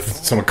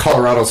 with some of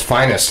Colorado's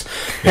finest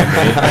in me.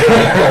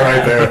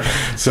 Right there.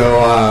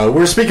 So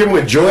we're speaking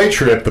with Joy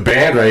Trip, the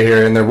band right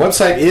here, and their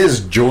website is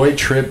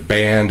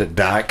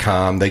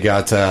joytripband.com. They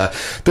got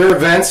their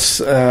events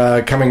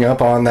coming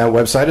up on that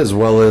website, as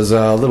well as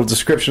a little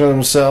description of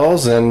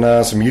themselves and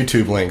some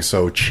YouTube links,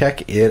 so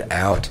check it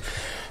out.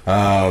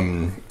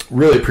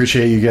 Really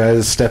appreciate you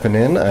guys stepping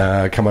in,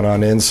 coming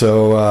on in.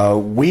 So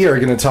we are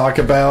going to talk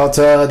about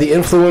the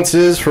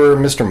influences for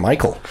Mr.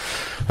 Michael,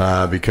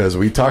 because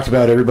we talked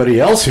about everybody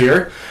else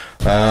here.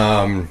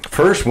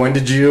 First, when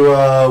did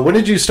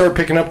you start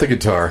picking up the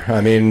guitar? I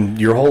mean,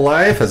 your whole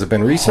life? Has it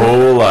been recent?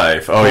 Whole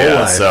life. Oh, Whole yeah.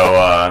 life.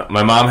 So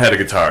my mom had a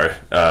guitar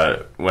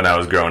when I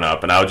was growing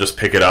up, and I would just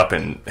pick it up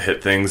and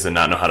hit things and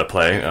not know how to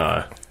play.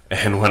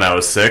 And when I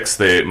was 6,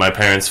 my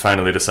parents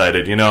finally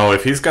decided,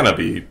 if he's going to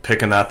be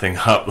picking that thing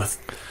up, let's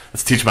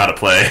teach him how to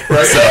play.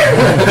 Right. So,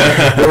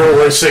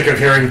 we're sick of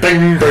hearing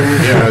ding, ding.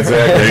 Yeah,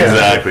 exactly.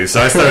 exactly.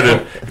 So I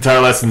started guitar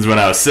lessons when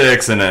I was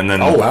 6, and then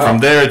from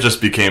there it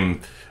just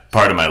became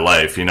part of my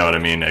life. You know what I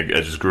mean? I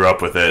just grew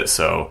up with it.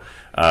 So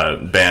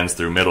bands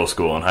through middle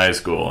school and high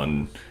school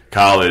and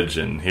college,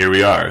 and here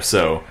we are.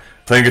 So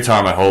playing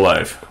guitar my whole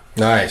life.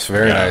 Nice,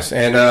 very nice.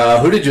 And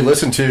who did you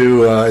listen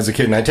to as a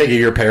kid? And I take it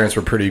your parents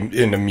were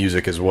pretty into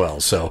music as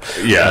well. So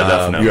yeah,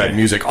 definitely. You had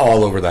music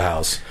all over the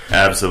house.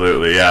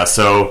 Absolutely, yeah.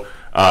 So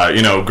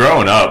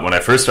growing up, when I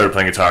first started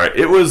playing guitar,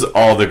 it was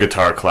all the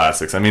guitar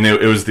classics. I mean,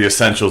 it was the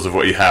essentials of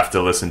what you have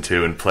to listen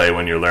to and play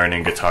when you're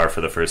learning guitar for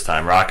the first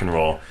time. Rock and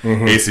roll,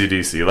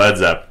 AC/DC,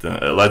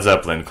 Led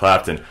Zeppelin,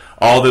 Clapton,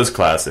 all those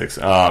classics.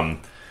 And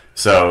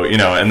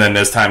then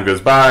as time goes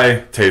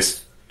by,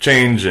 tastes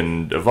change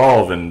and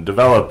evolve and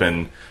develop,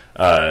 and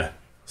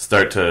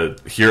start to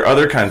hear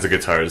other kinds of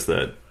guitars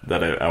that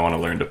I want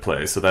to learn to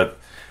play. So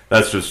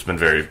that's just been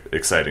very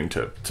exciting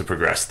to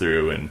progress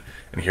through and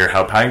hear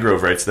how Pine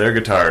Grove writes their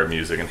guitar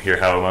music and hear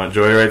how Mount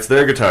Joy writes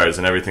their guitars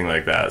and everything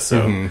like that.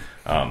 So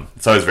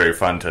it's always very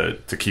fun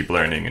to keep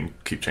learning and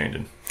keep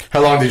changing.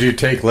 How long did you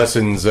take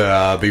lessons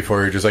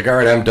before you're just like, all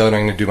right, I'm done,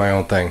 I'm going to do my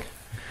own thing?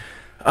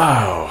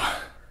 Oh,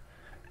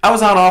 I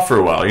was on off for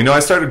a while. I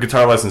started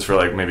guitar lessons for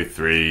like maybe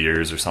 3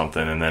 years or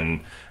something, and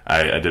then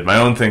I did my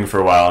own thing for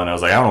a while, and I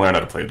was like, I want to learn how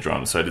to play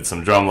drums. So I did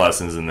some drum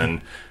lessons, and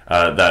then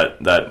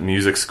that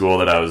music school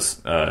that I was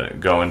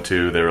going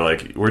to, they were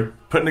like, we're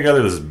putting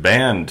together this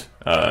band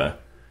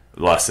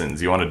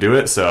lessons. You want to do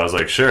it? So I was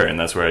like, sure. And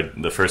that's where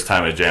the first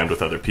time I jammed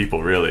with other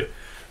people, really.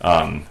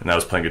 And I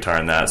was playing guitar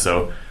in that.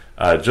 So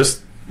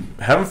just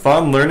having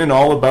fun, learning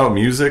all about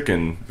music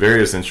and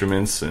various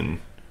instruments and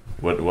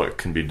what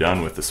can be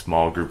done with a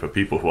small group of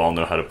people who all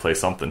know how to play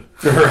something.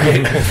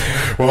 Right.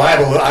 Well,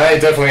 I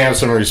definitely have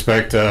some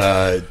respect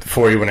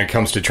for you when it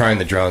comes to trying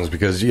the drums,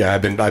 because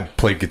I've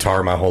played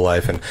guitar my whole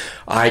life, and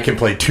I can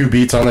play 2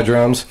 beats on the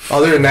drums.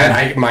 Other than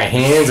that, my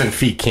hands and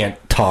feet can't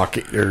talk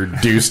or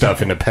do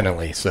stuff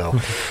independently. So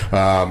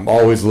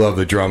always loved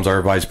the drums.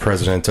 Our vice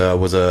president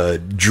was a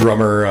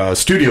drummer,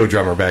 studio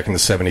drummer back in the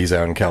 70s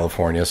out in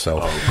California.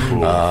 So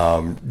cool.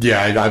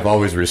 I've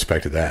always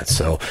respected that.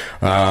 So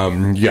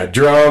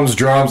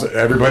drums,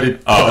 everybody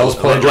else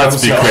play drums.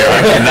 Let's be clear,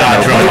 I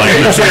cannot drum like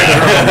this.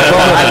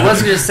 Well, I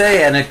was going to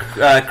say, and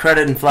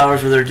credit and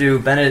flowers where they're due,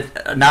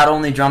 Bennett not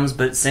only drums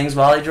but sings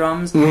while he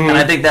drums, and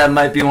I think that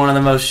might be one of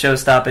the most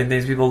show-stopping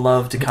things. People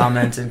love to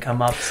comment and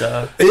come up.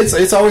 So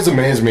it's always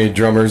amazed me,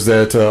 drummers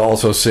that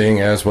also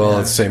sing as well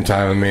at the same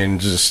time. I mean,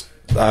 just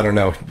I don't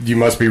know. You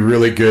must be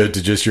really good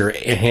to just your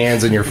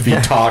hands and your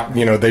feet talk.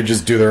 They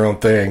just do their own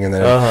thing, and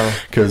then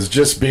because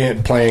just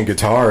playing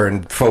guitar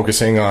and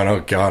focusing on, oh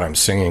God, I'm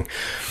singing.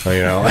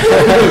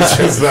 It's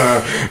just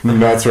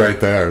nuts right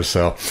there.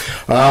 So,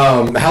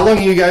 how long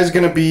are you guys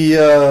going to be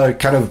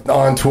kind of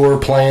on tour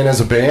playing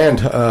as a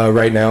band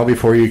right now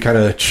before you kind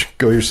of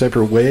go your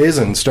separate ways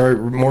and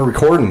start more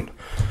recording?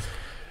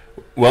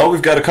 Well,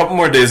 we've got a couple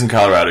more days in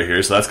Colorado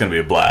here, so that's going to be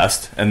a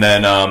blast. And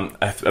then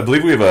I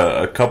believe we have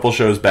a couple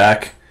shows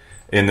back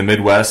in the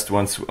Midwest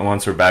once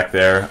we're back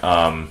there.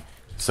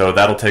 So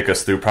that'll take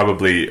us through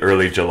probably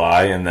early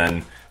July, and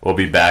then we'll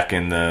be back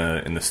in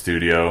the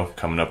studio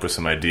coming up with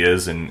some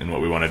ideas and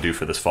what we want to do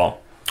for this fall.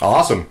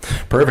 Awesome.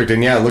 Perfect.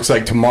 And it looks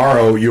like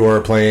tomorrow you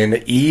are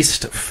playing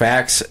East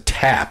Fax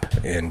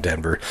Tap in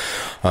Denver.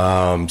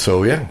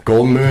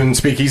 Golden Moon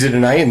Speakeasy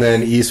tonight, and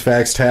then East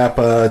Fax Tap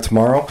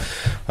tomorrow.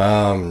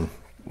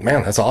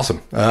 Man, that's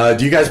awesome. Do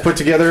you guys put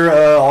together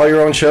all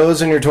your own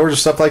shows and your tours and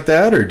stuff like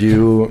that, or do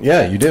you?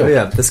 Yeah, you do. Oh,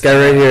 yeah, this guy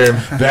right here.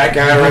 That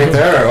guy right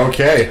there.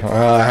 Okay.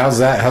 How's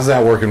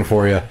that working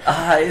for you?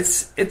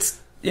 It's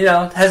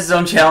has its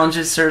own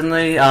challenges,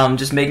 certainly.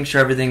 Just making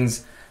sure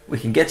we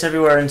can get to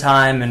everywhere in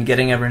time and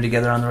getting everyone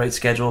together on the right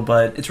schedule,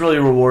 but it's really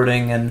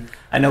rewarding. And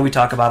I know we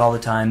talk about all the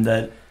time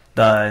that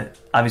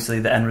obviously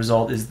the end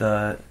result is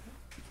the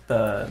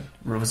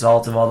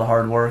result of all the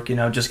hard work.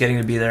 Just getting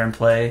to be there and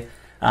play.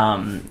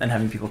 and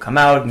having people come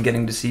out and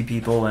getting to see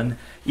people, and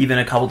even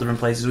a couple different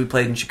places. We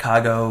played in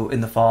Chicago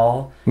in the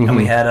fall, and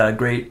we had a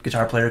great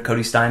guitar player,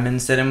 Cody Steinman,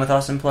 sit in with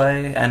us and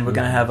play, and we're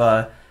going to have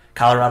a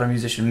Colorado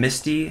musician,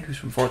 Misty, who's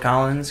from Fort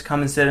Collins,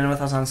 come and sit in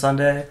with us on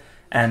Sunday.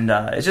 And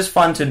it's just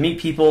fun to meet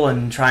people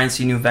and try and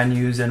see new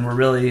venues, and we're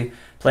really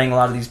playing a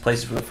lot of these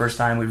places for the first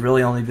time. We've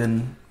really only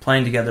been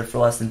playing together for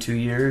less than 2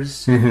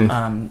 years,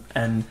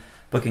 and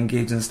booking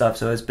gigs and stuff,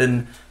 so it's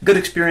been a good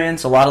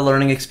experience, a lot of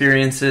learning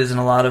experiences, and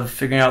a lot of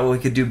figuring out what we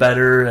could do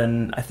better.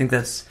 And I think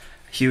that's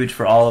huge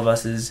for all of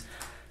us, is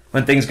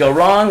when things go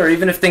wrong, or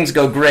even if things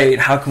go great,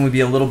 how can we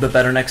be a little bit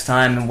better next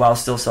time, and while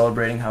still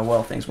celebrating how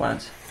well things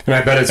went. And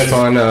I bet it's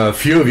fun, a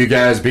few of you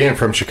guys being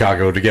from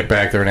Chicago, to get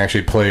back there and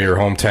actually play your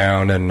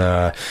hometown. And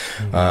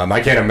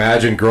I can't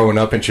imagine growing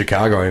up in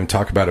Chicago and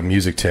talk about a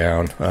music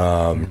town.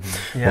 Well,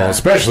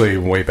 especially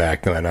way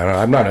back then.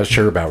 I'm not as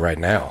sure about right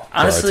now.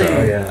 Honestly,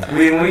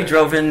 when we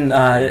drove in,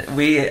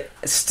 we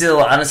still,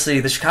 honestly,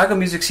 the Chicago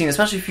music scene,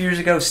 especially a few years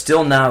ago,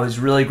 still now is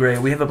really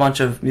great. We have a bunch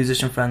of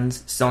musician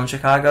friends still in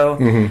Chicago,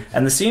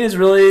 and the scene is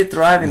really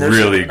thriving.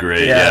 Really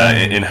great,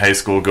 in high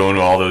school, going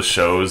to all those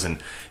shows, and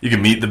you can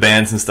meet the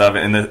bands and stuff,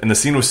 and the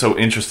scene was so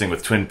interesting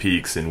with Twin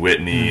Peaks and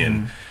Whitney,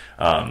 and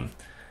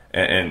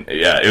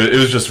it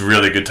was just a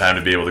really good time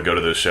to be able to go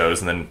to those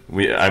shows. And then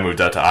I moved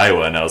out to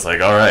Iowa, and I was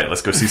like, all right,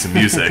 let's go see some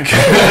music.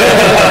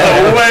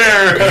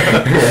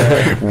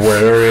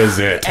 Where is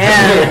it?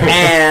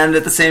 And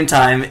at the same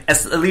time,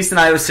 at least in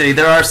Iowa City,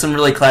 there are some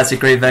really classic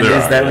great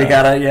venues that we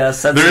gotta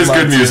set there is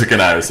good music to.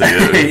 in Iowa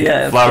City.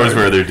 Flowers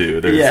where they're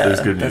due. There's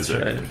good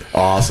music. Right.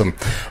 Awesome.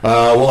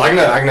 Well, I'm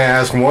gonna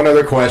ask one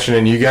other question,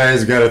 and you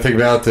guys got to think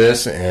about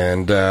this,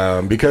 and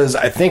because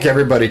I think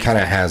everybody kind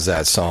of has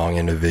that song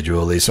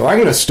individually, so I'm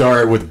gonna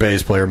start with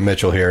bass player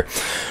Mitchell here.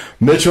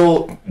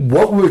 Mitchell,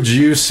 what would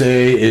you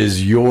say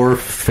is your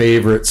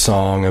favorite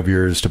song of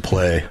yours to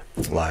play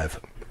live?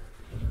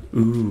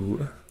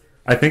 Ooh,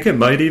 I think it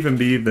might even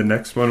be the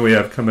next one we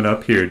have coming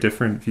up here,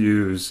 Different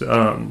Views.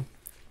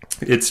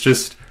 It's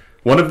just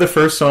one of the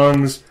first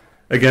songs,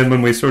 again,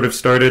 when we sort of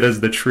started as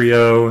the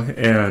trio,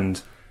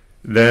 and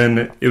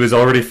then it was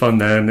already fun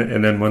then,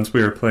 and then once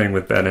we were playing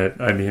with Bennett,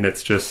 I mean,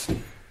 it's just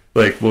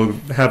like we'll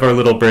have our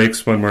little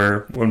breaks when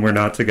we're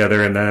not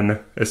together, and then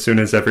as soon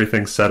as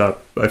everything's set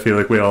up, I feel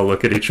like we all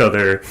look at each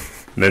other,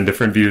 and then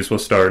Different Views will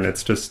start, and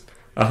it's just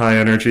a high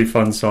energy,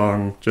 fun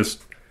song.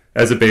 Just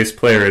as a bass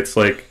player, it's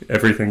like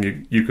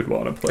everything you could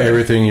want to play.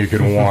 Everything you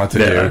could want to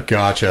do.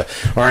 Gotcha.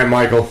 All right,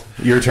 Michael,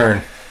 your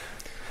turn.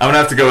 I'm going to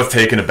have to go with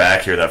Taken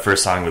Aback here, that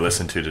first song we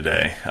listened to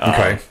today.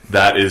 Okay.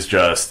 That is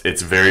just,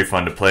 it's very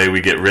fun to play. We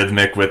get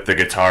rhythmic with the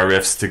guitar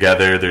riffs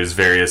together. There's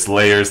various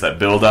layers that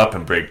build up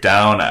and break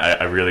down.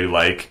 I really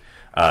like,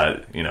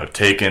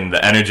 taking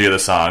the energy of the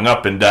song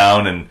up and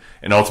down,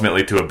 and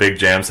ultimately to a big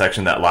jam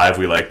section that live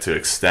we like to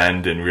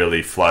extend and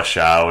really flush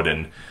out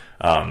and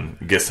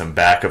get some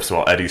backups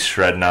while Eddie's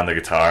shredding on the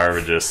guitar.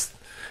 We're just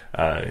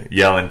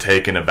yelling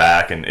Taken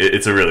Aback, and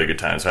it's a really good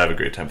time, so I have a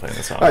great time playing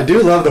this song. I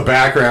do love the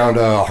background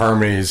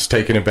harmonies,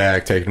 Taking It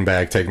Back, Taking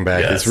Back, Taking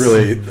Back. Yes.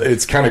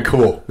 It's kind of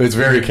cool. It's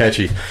very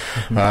catchy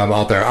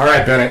out there. All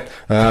right, Bennett,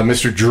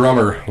 Mr.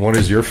 Drummer, what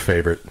is your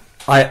favorite?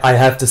 I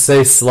have to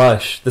say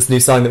Slush, this new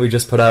song that we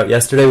just put out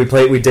yesterday. We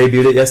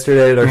debuted it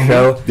yesterday at our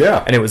show,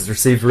 and it was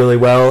received really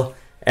well.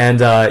 And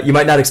you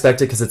might not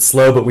expect it because it's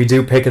slow, but we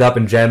do pick it up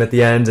and jam at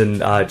the end, and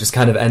just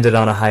kind of end it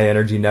on a high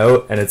energy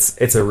note, and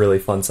it's a really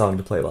fun song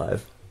to play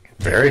live.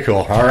 Very cool.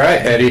 All right,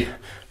 Eddie,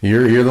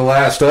 you're the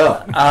last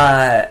up.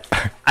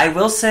 I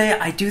will say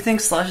I do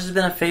think Slush has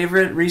been a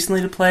favorite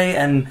recently to play,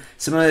 and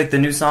similarly like the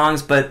new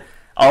songs, but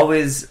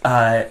always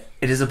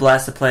it is a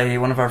blast to play.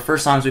 One of our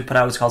first songs we put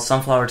out was called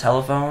Sunflower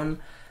Telephone.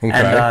 Okay.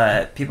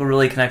 And people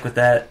really connect with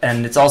that.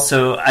 And it's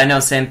also, I know,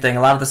 same thing.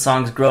 A lot of the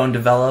songs grow and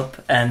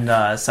develop,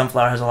 and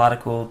Sunflower has a lot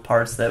of cool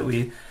parts that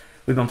we've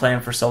been playing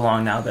for so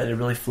long now that it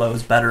really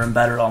flows better and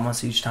better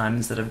almost each time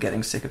instead of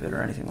getting sick of it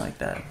or anything like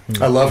that.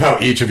 I love how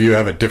each of you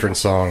have a different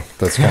song.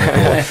 That's kind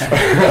of cool.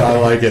 I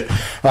like it.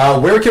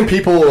 Where can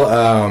people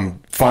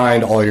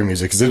find all your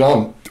music? Is it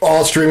on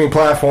all streaming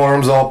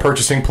platforms, all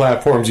purchasing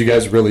platforms? You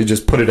guys really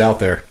just put it out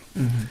there?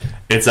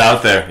 It's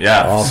out there,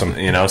 yeah. Awesome.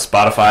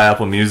 Spotify,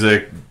 Apple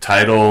Music,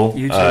 Tidal,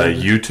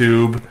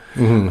 YouTube,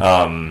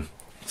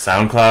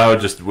 SoundCloud,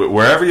 just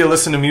wherever you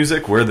listen to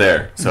music, we're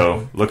there.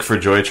 So look for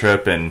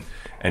JoyTrip, and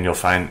you'll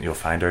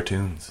find our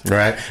tunes.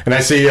 Right. And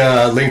I see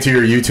a link to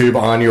your YouTube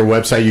on your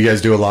website. You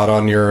guys do a lot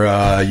on your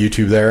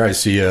YouTube there. I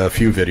see a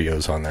few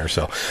videos on there.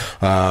 So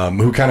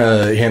who kind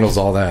of handles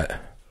all that?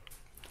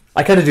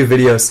 I kind of do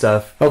video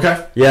stuff.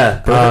 Okay.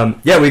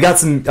 Yeah. We got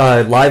some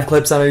live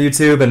clips on our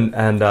YouTube,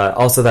 and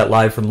also that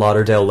live from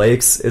Lauderdale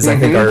Lakes is, I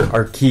think,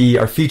 our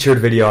featured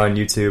video on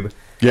YouTube.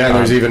 Yeah, and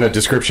there's even a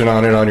description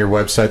on it on your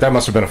website. That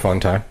must have been a fun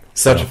time.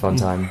 Such a fun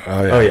time.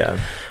 Oh, yeah.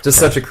 Just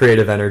such a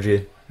creative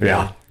energy.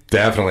 Yeah.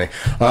 Definitely.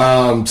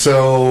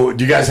 So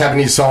do you guys have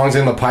any songs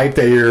in the pipe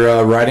that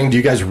you're writing? Do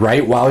you guys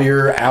write while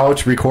you're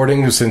out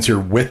recording since you're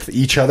with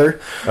each other?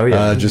 Oh,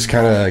 yeah. Just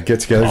kind of get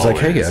together. It's like,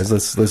 hey, guys,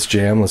 let's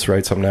jam. Let's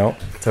write something out.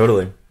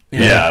 Totally.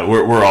 Yeah,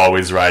 we're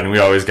always writing. We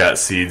always got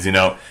seeds.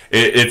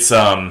 It's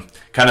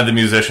kind of the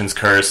musician's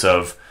curse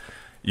of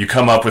you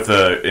come up with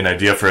an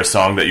idea for a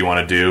song that you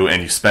want to do,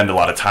 and you spend a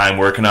lot of time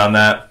working on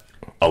that.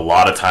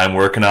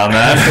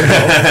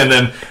 And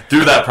then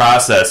through that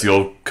process,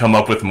 you'll come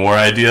up with more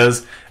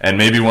ideas, and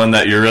maybe one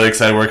that you're really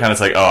excited to work on.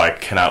 It's like, oh, I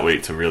cannot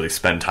wait to really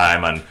spend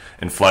time on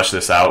and flesh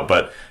this out.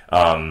 But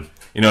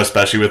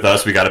especially with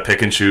us, we got to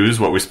pick and choose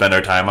what we spend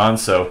our time on.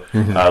 So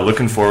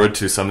looking forward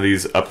to some of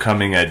these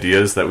upcoming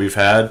ideas that we've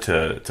had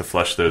to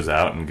flesh those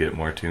out and get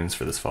more tunes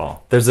for this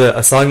fall. There's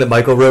a song that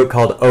Michael wrote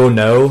called "Oh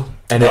No,"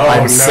 and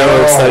I'm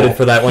so excited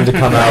for that one to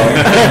come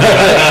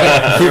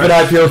out. Keep an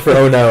eye peeled for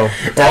 "Oh No."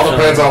 It all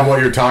depends on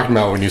what you're talking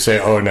about when you say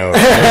 "Oh no."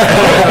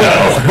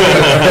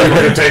 You're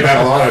going to take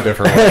that a lot of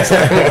different ways.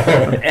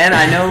 And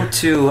I know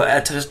too,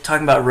 just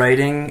talking about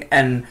writing,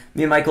 and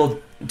me and Michael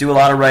do a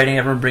lot of writing.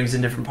 Everyone brings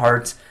in different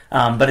parts.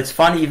 But it's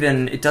fun,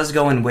 it does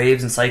go in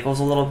waves and cycles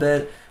a little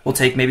bit. We'll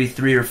take maybe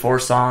 3 or 4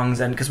 songs,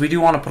 and because we do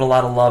want to put a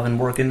lot of love and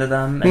work into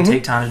them and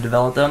take time to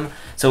develop them.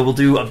 So we'll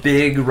do a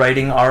big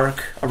writing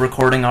arc, a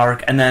recording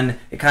arc, and then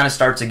it kind of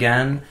starts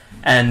again.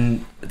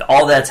 And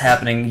all that's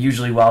happening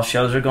usually while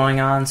shows are going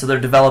on. So they're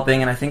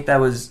developing, and I think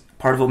that was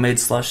part of what made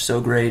Slush so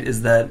great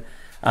is that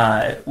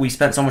we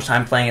spent so much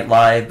time playing it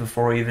live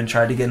before we even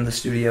tried to get in the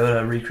studio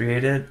to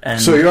recreate it. And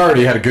so you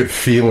already had a good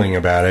feeling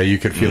about it. You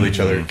could feel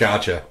each other.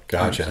 Gotcha.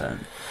 100%.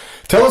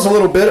 Tell us a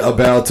little bit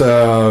about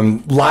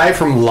Live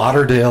from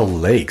Lauderdale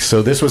Lakes.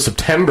 So this was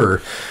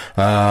September.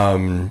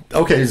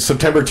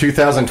 September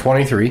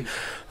 2023.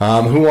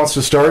 Who wants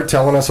to start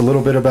telling us a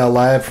little bit about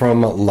Live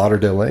from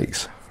Lauderdale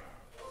Lakes?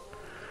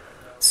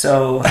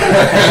 So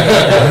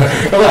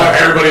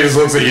everybody just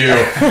looks at you.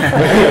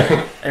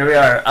 There we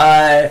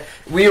are.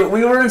 We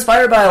were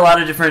inspired by a lot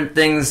of different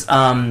things.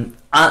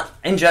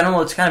 In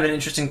general, it's kind of an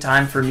interesting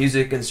time for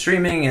music and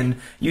streaming, and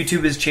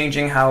YouTube is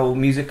changing how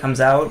music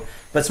comes out.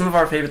 But some of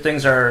our favorite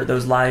things are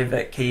those live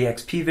at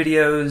KEXP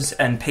videos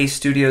and Pace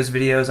Studios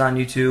videos on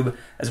YouTube,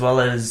 as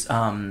well as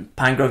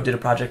Pine Grove did a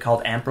project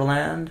called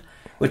Amperland,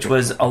 which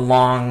was a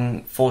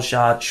long,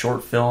 full-shot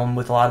short film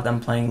with a lot of them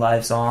playing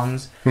live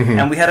songs.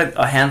 And we had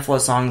a handful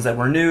of songs that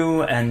were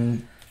new,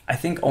 and I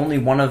think only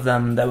one of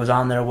them that was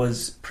on there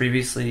was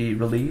previously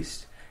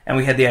released. And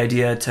we had the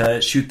idea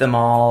to shoot them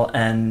all,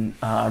 and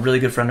a really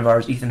good friend of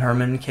ours, Ethan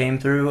Herman, came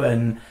through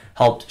and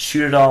helped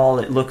shoot it all.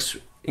 It looks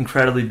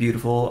incredibly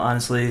beautiful,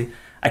 honestly.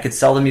 I could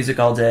sell the music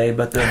all day,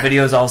 but the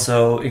video is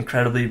also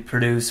incredibly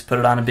produced. Put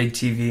it on a big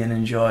TV and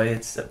enjoy.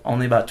 It's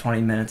only about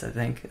 20 minutes, I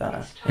think.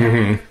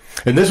 And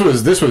this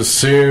was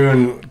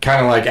soon,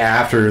 kind of like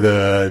after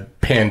the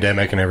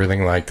pandemic and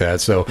everything like that.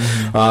 So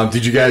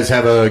did you guys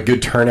have a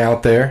good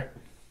turnout there?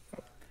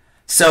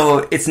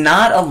 So it's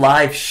not a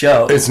live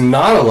show. It's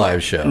not a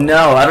live show.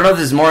 No, I don't know if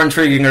this is more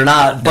intriguing or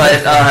not,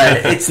 but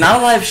it's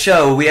not a live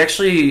show. We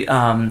actually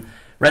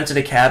rented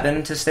a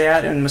cabin to stay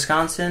at in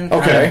Wisconsin.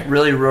 Okay.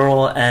 Really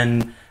rural,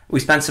 and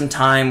we spent some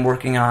time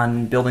working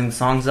on building the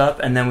songs up,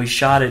 and then we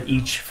shot it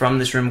each from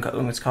this room.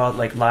 It's called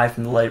like Live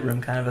from the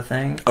Lightroom kind of a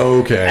thing.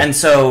 Okay. And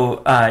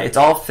so it's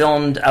all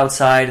filmed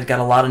outside. It's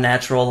got a lot of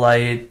natural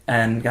light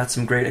and got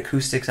some great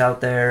acoustics out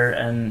there,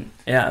 and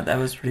yeah, that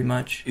was pretty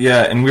much.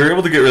 Yeah, and we were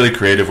able to get really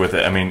creative with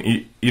it. I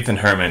mean, Ethan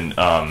Herman,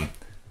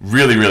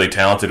 really, really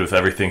talented with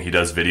everything he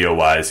does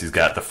video-wise. He's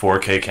got the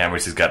 4K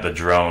cameras. He's got the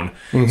drone.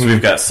 So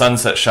we've got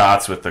sunset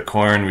shots with the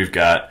corn. We've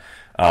got,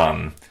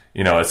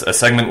 it's a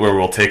segment where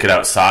we'll take it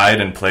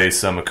outside and play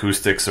some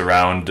acoustics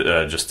around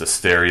just a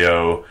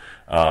stereo,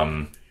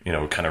 kind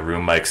of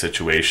room mic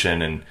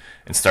situation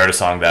and start a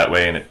song that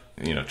way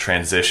and,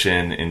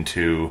 transition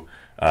into,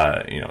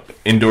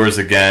 indoors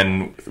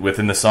again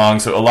within the song.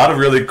 So a lot of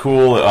really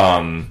cool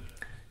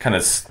kind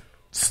of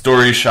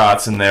story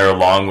shots in there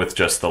along with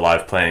just the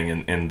live playing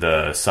in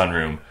the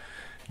sunroom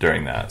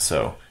during that.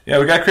 So yeah,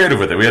 we got creative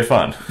with it. We had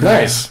fun.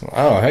 Nice.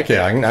 Oh, heck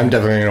yeah. I'm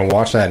definitely going to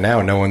watch that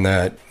now, knowing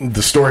that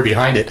the story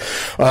behind it.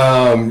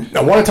 I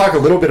want to talk a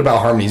little bit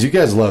about harmonies. You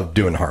guys love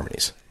doing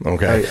harmonies.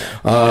 Okay.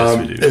 Yes,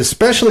 we do.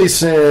 Especially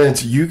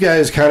since you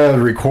guys kind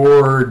of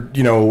record,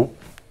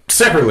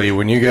 separately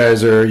when you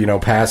guys are,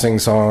 passing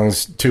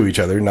songs to each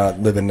other, not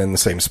living in the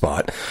same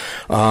spot.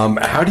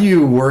 How do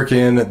you work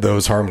in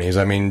those harmonies?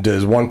 I mean,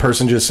 does one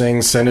person just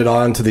sing, send it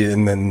on to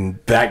and then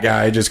that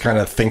guy just kind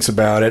of thinks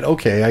about it,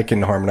 okay, I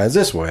can harmonize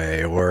this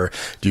way? Or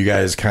do you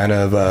guys kind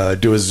of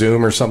do a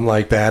Zoom or something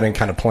like that and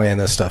kind of plan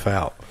this stuff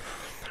out?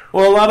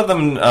 Well, a lot of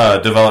them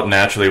develop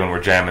naturally when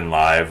we're jamming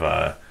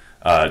live,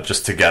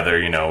 just together.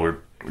 We're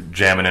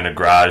jamming in a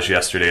garage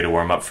yesterday to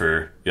warm up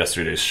for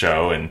yesterday's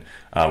show, and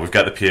we've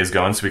got the PAs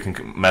going so we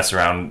can mess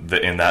around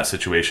in that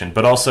situation.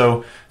 But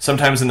also,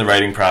 sometimes in the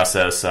writing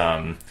process,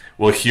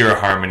 we'll hear a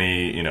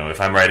harmony. If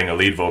I'm writing a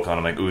lead vocal and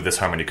I'm like, ooh, this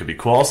harmony could be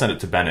cool, I'll send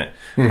it to Bennett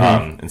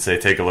and say,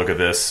 take a look at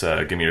this,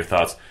 give me your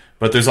thoughts.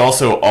 But there's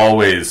also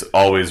always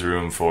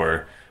room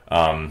for,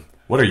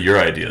 what are your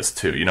ideas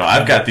too?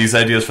 I've got these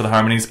ideas for the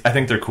harmonies. I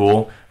think they're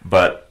cool,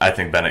 but I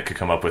think Bennett could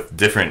come up with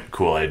different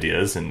cool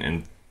ideas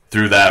and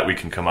through that we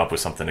can come up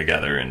with something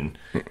together and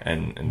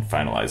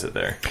finalize it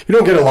there. You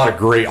don't get a lot of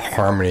great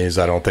harmonies,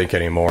 I don't think,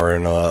 anymore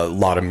in a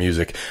lot of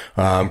music.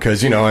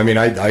 Because,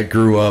 I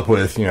grew up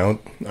with,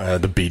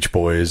 the Beach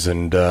Boys,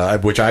 and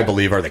which I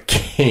believe are the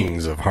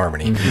kings of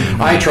harmony.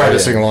 Mm-hmm. I try to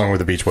sing along with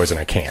the Beach Boys, and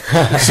I can't.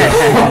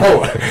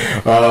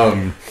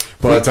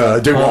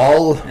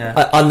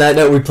 On that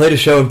note, we played a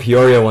show in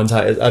Peoria one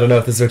time. I don't know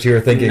if this is what you were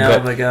thinking,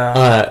 but we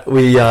got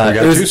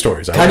it was two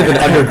stories. Kind of an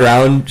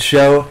underground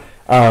show.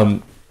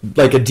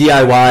 Like a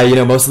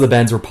DIY, most of the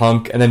bands were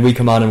punk, and then we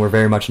come on and we're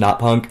very much not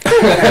punk.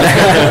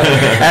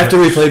 After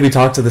we played, we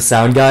talked to the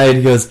sound guy, and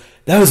he goes,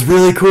 "That was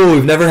really cool.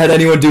 We've never had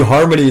anyone do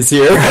harmonies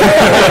here." So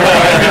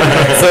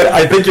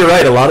I think you're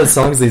right. A lot of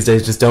songs these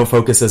days just don't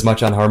focus as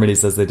much on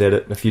harmonies as they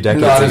did a few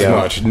decades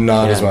ago.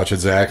 Not as much,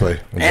 exactly.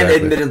 And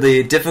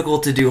admittedly,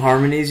 difficult to do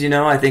harmonies,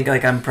 I think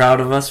I'm proud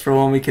of us for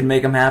when we can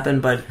make them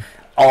happen, but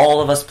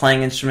all of us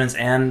playing instruments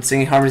and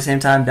singing harmony at the same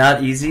time,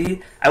 not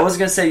easy. I was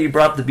going to say, you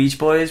brought up the Beach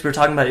Boys. We were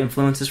talking about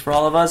influences for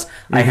all of us.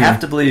 Mm-hmm. I have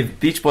to believe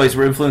Beach Boys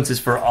were influences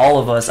for all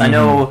of us. Mm-hmm. I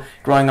know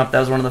growing up, that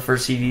was one of the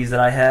first CDs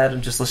that I had,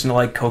 and just listening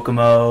to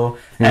Kokomo.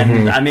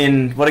 And I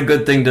mean, what a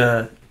good thing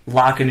to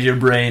lock into your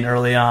brain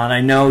early on. I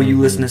know you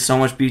listen to so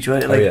much Beach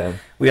Boys. My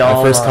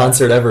first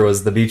concert ever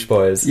was the Beach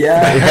Boys.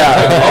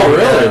 Yeah. Oh,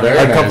 really? Very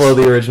nice. A couple of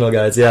the original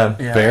guys, yeah.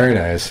 Very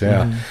nice,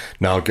 yeah. Mm-hmm.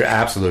 No,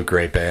 absolute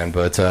great band,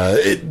 but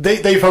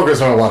they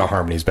focused on a lot of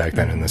harmonies back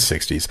then in the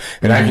 60s.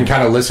 And I can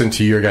kind of listen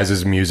to your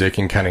guys' music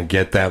and kind of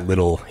get that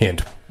little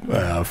hint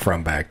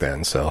from back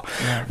then, so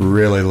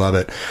really love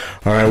it.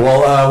 All right,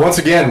 well, once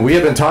again, we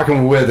have been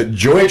talking with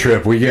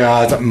JoyTrip. We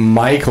got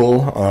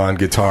Michael on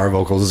guitar,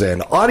 vocals,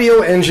 and audio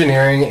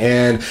engineering,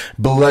 and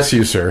bless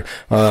you, sir,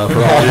 for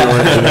audio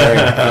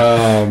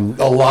engineering.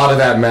 A lot of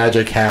that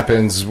magic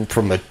happens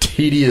from the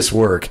tedious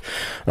work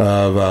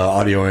of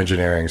audio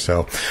engineering.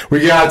 So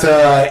we got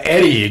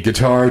Eddie,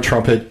 guitar,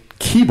 trumpet,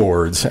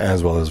 keyboards,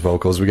 as well as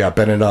vocals. We got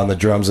Bennett on the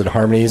drums and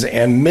harmonies,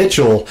 and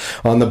Mitchell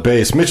on the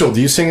bass. Mitchell,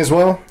 do you sing as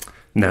well?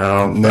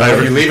 No,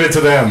 you leave it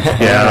to them.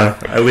 Yeah,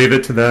 I leave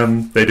it to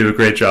them. They do a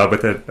great job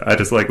with it. I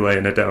just like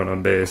laying it down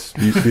on bass.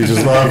 You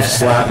just love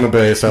slapping the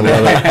bass. I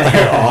love it.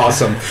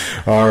 Awesome.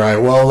 All right.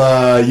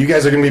 Well, you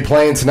guys are going to be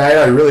playing tonight.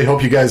 I really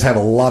hope you guys have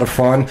a lot of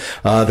fun.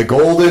 The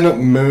Golden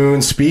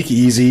Moon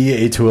Speakeasy,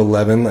 8 to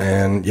 11,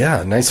 and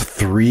a nice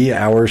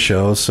 3-hour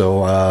show.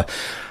 So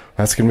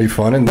that's going to be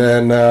fun. And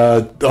then,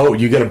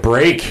 you get a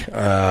break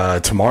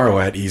tomorrow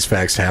at East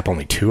Facts Tap.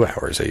 Only 2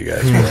 hours that you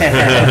guys will.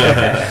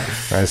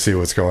 I see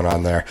what's going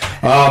on there.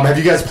 Have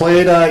you guys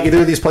played either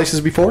of these places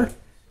before?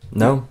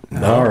 No.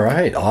 All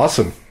right.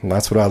 Awesome.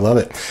 That's what I love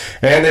it.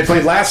 And they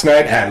played last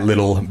night at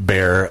Little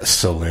Bear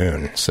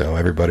Saloon. So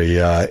everybody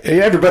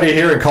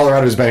here in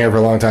Colorado who's been here for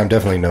a long time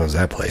definitely knows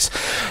that place.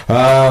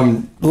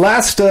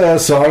 Last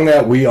song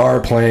that we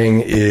are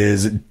playing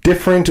is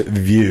Different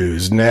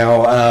Views.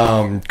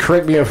 Now,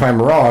 correct me if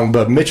I'm wrong,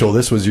 but Mitchell,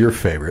 this was your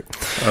favorite.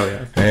 Oh,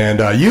 yeah. And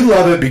you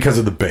love it because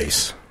of the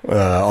bass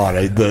on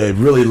it. It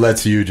really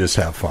lets you just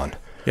have fun.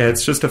 Yeah,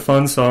 it's just a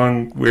fun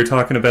song. We were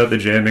talking about the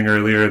jamming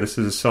earlier. This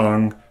is a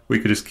song we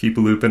could just keep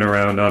looping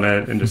around on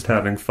it and just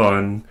having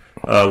fun.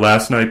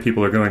 Last night,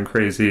 people are going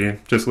crazy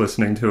just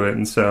listening to it,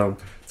 and so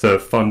it's a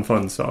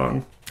fun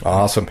song.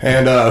 Awesome.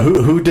 And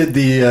who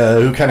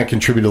kind of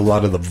contributed a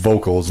lot of the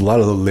vocals, a lot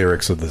of the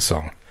lyrics of this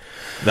song?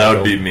 That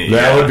would be me.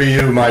 That would be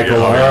you, Michael.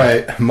 Yeah. All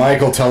right.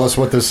 Michael, tell us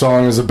what this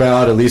song is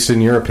about, at least in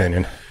your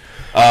opinion.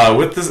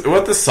 What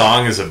the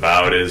song is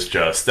about is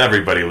just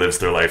everybody lives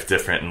their life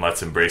different, and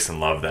let's embrace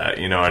and love that.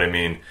 You know what I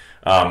mean?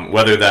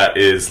 Whether that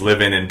is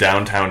living in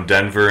downtown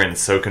Denver and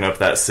soaking up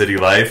that city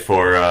life,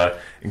 or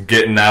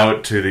getting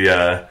out to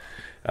the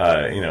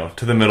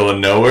to the middle of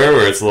nowhere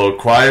where it's a little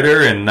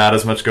quieter and not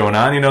as much going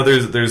on.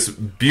 There's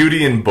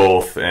beauty in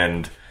both,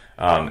 and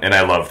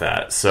I love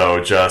that.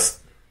 So just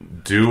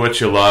do what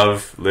you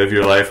love, live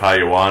your life how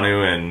you want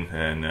to,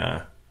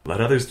 and let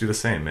others do the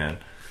same, man.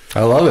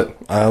 I love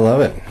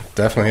it.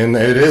 Definitely. And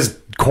it is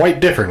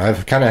quite different.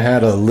 I've kind of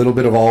had a little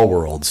bit of all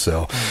worlds,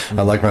 so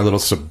I like my little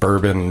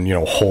suburban,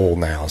 hole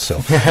now.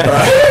 So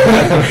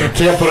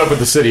can't put up with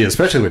the city,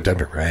 especially with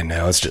Denver right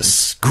now. It's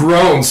just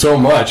grown so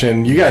much,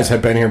 and you guys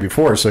have been here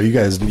before, so you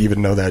guys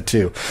even know that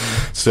too.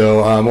 So,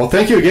 well,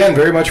 thank you again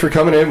very much for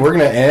coming in. We're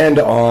going to end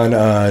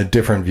on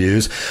Different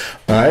Views.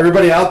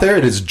 Everybody out there,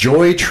 it is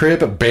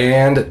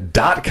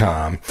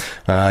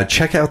joytripband.com.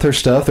 Check out their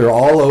stuff. They're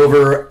all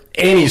over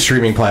any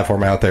streaming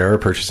platform out there,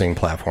 purchasing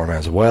platform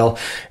as well,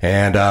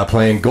 and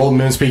playing Golden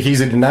Moon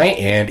Speakeasy tonight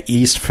and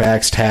East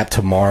Facts Tap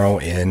tomorrow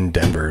in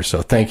Denver.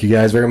 So thank you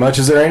guys very much.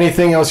 Is there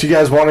anything else you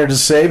guys wanted to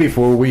say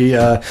before we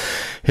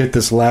hit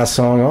this last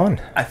song on?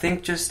 I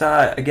think just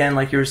again,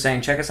 like you were saying,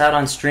 check us out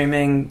on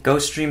streaming. Go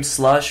stream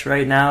Slush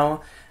right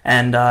now.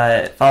 And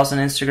follow us on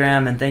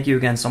Instagram, and thank you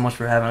again so much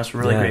for having us.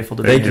 We're really grateful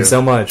to be here. Thank you so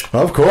much.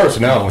 Of course.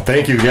 No,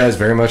 thank you guys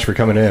very much for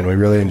coming in. We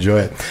really enjoy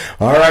it.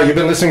 All right, you've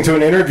been listening to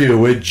an interview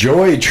with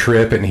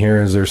JoyTrip, and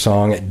here is their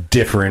song,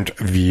 Different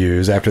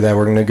Views. After that,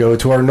 we're going to go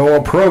to our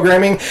normal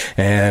programming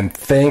and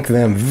thank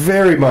them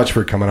very much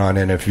for coming on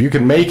in. If you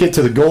can make it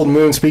to the Golden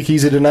Moon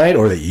Speakeasy tonight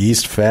or the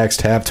East Fax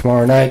Tap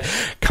tomorrow night,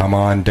 come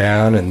on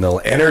down, and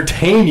they'll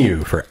entertain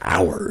you for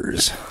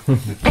hours.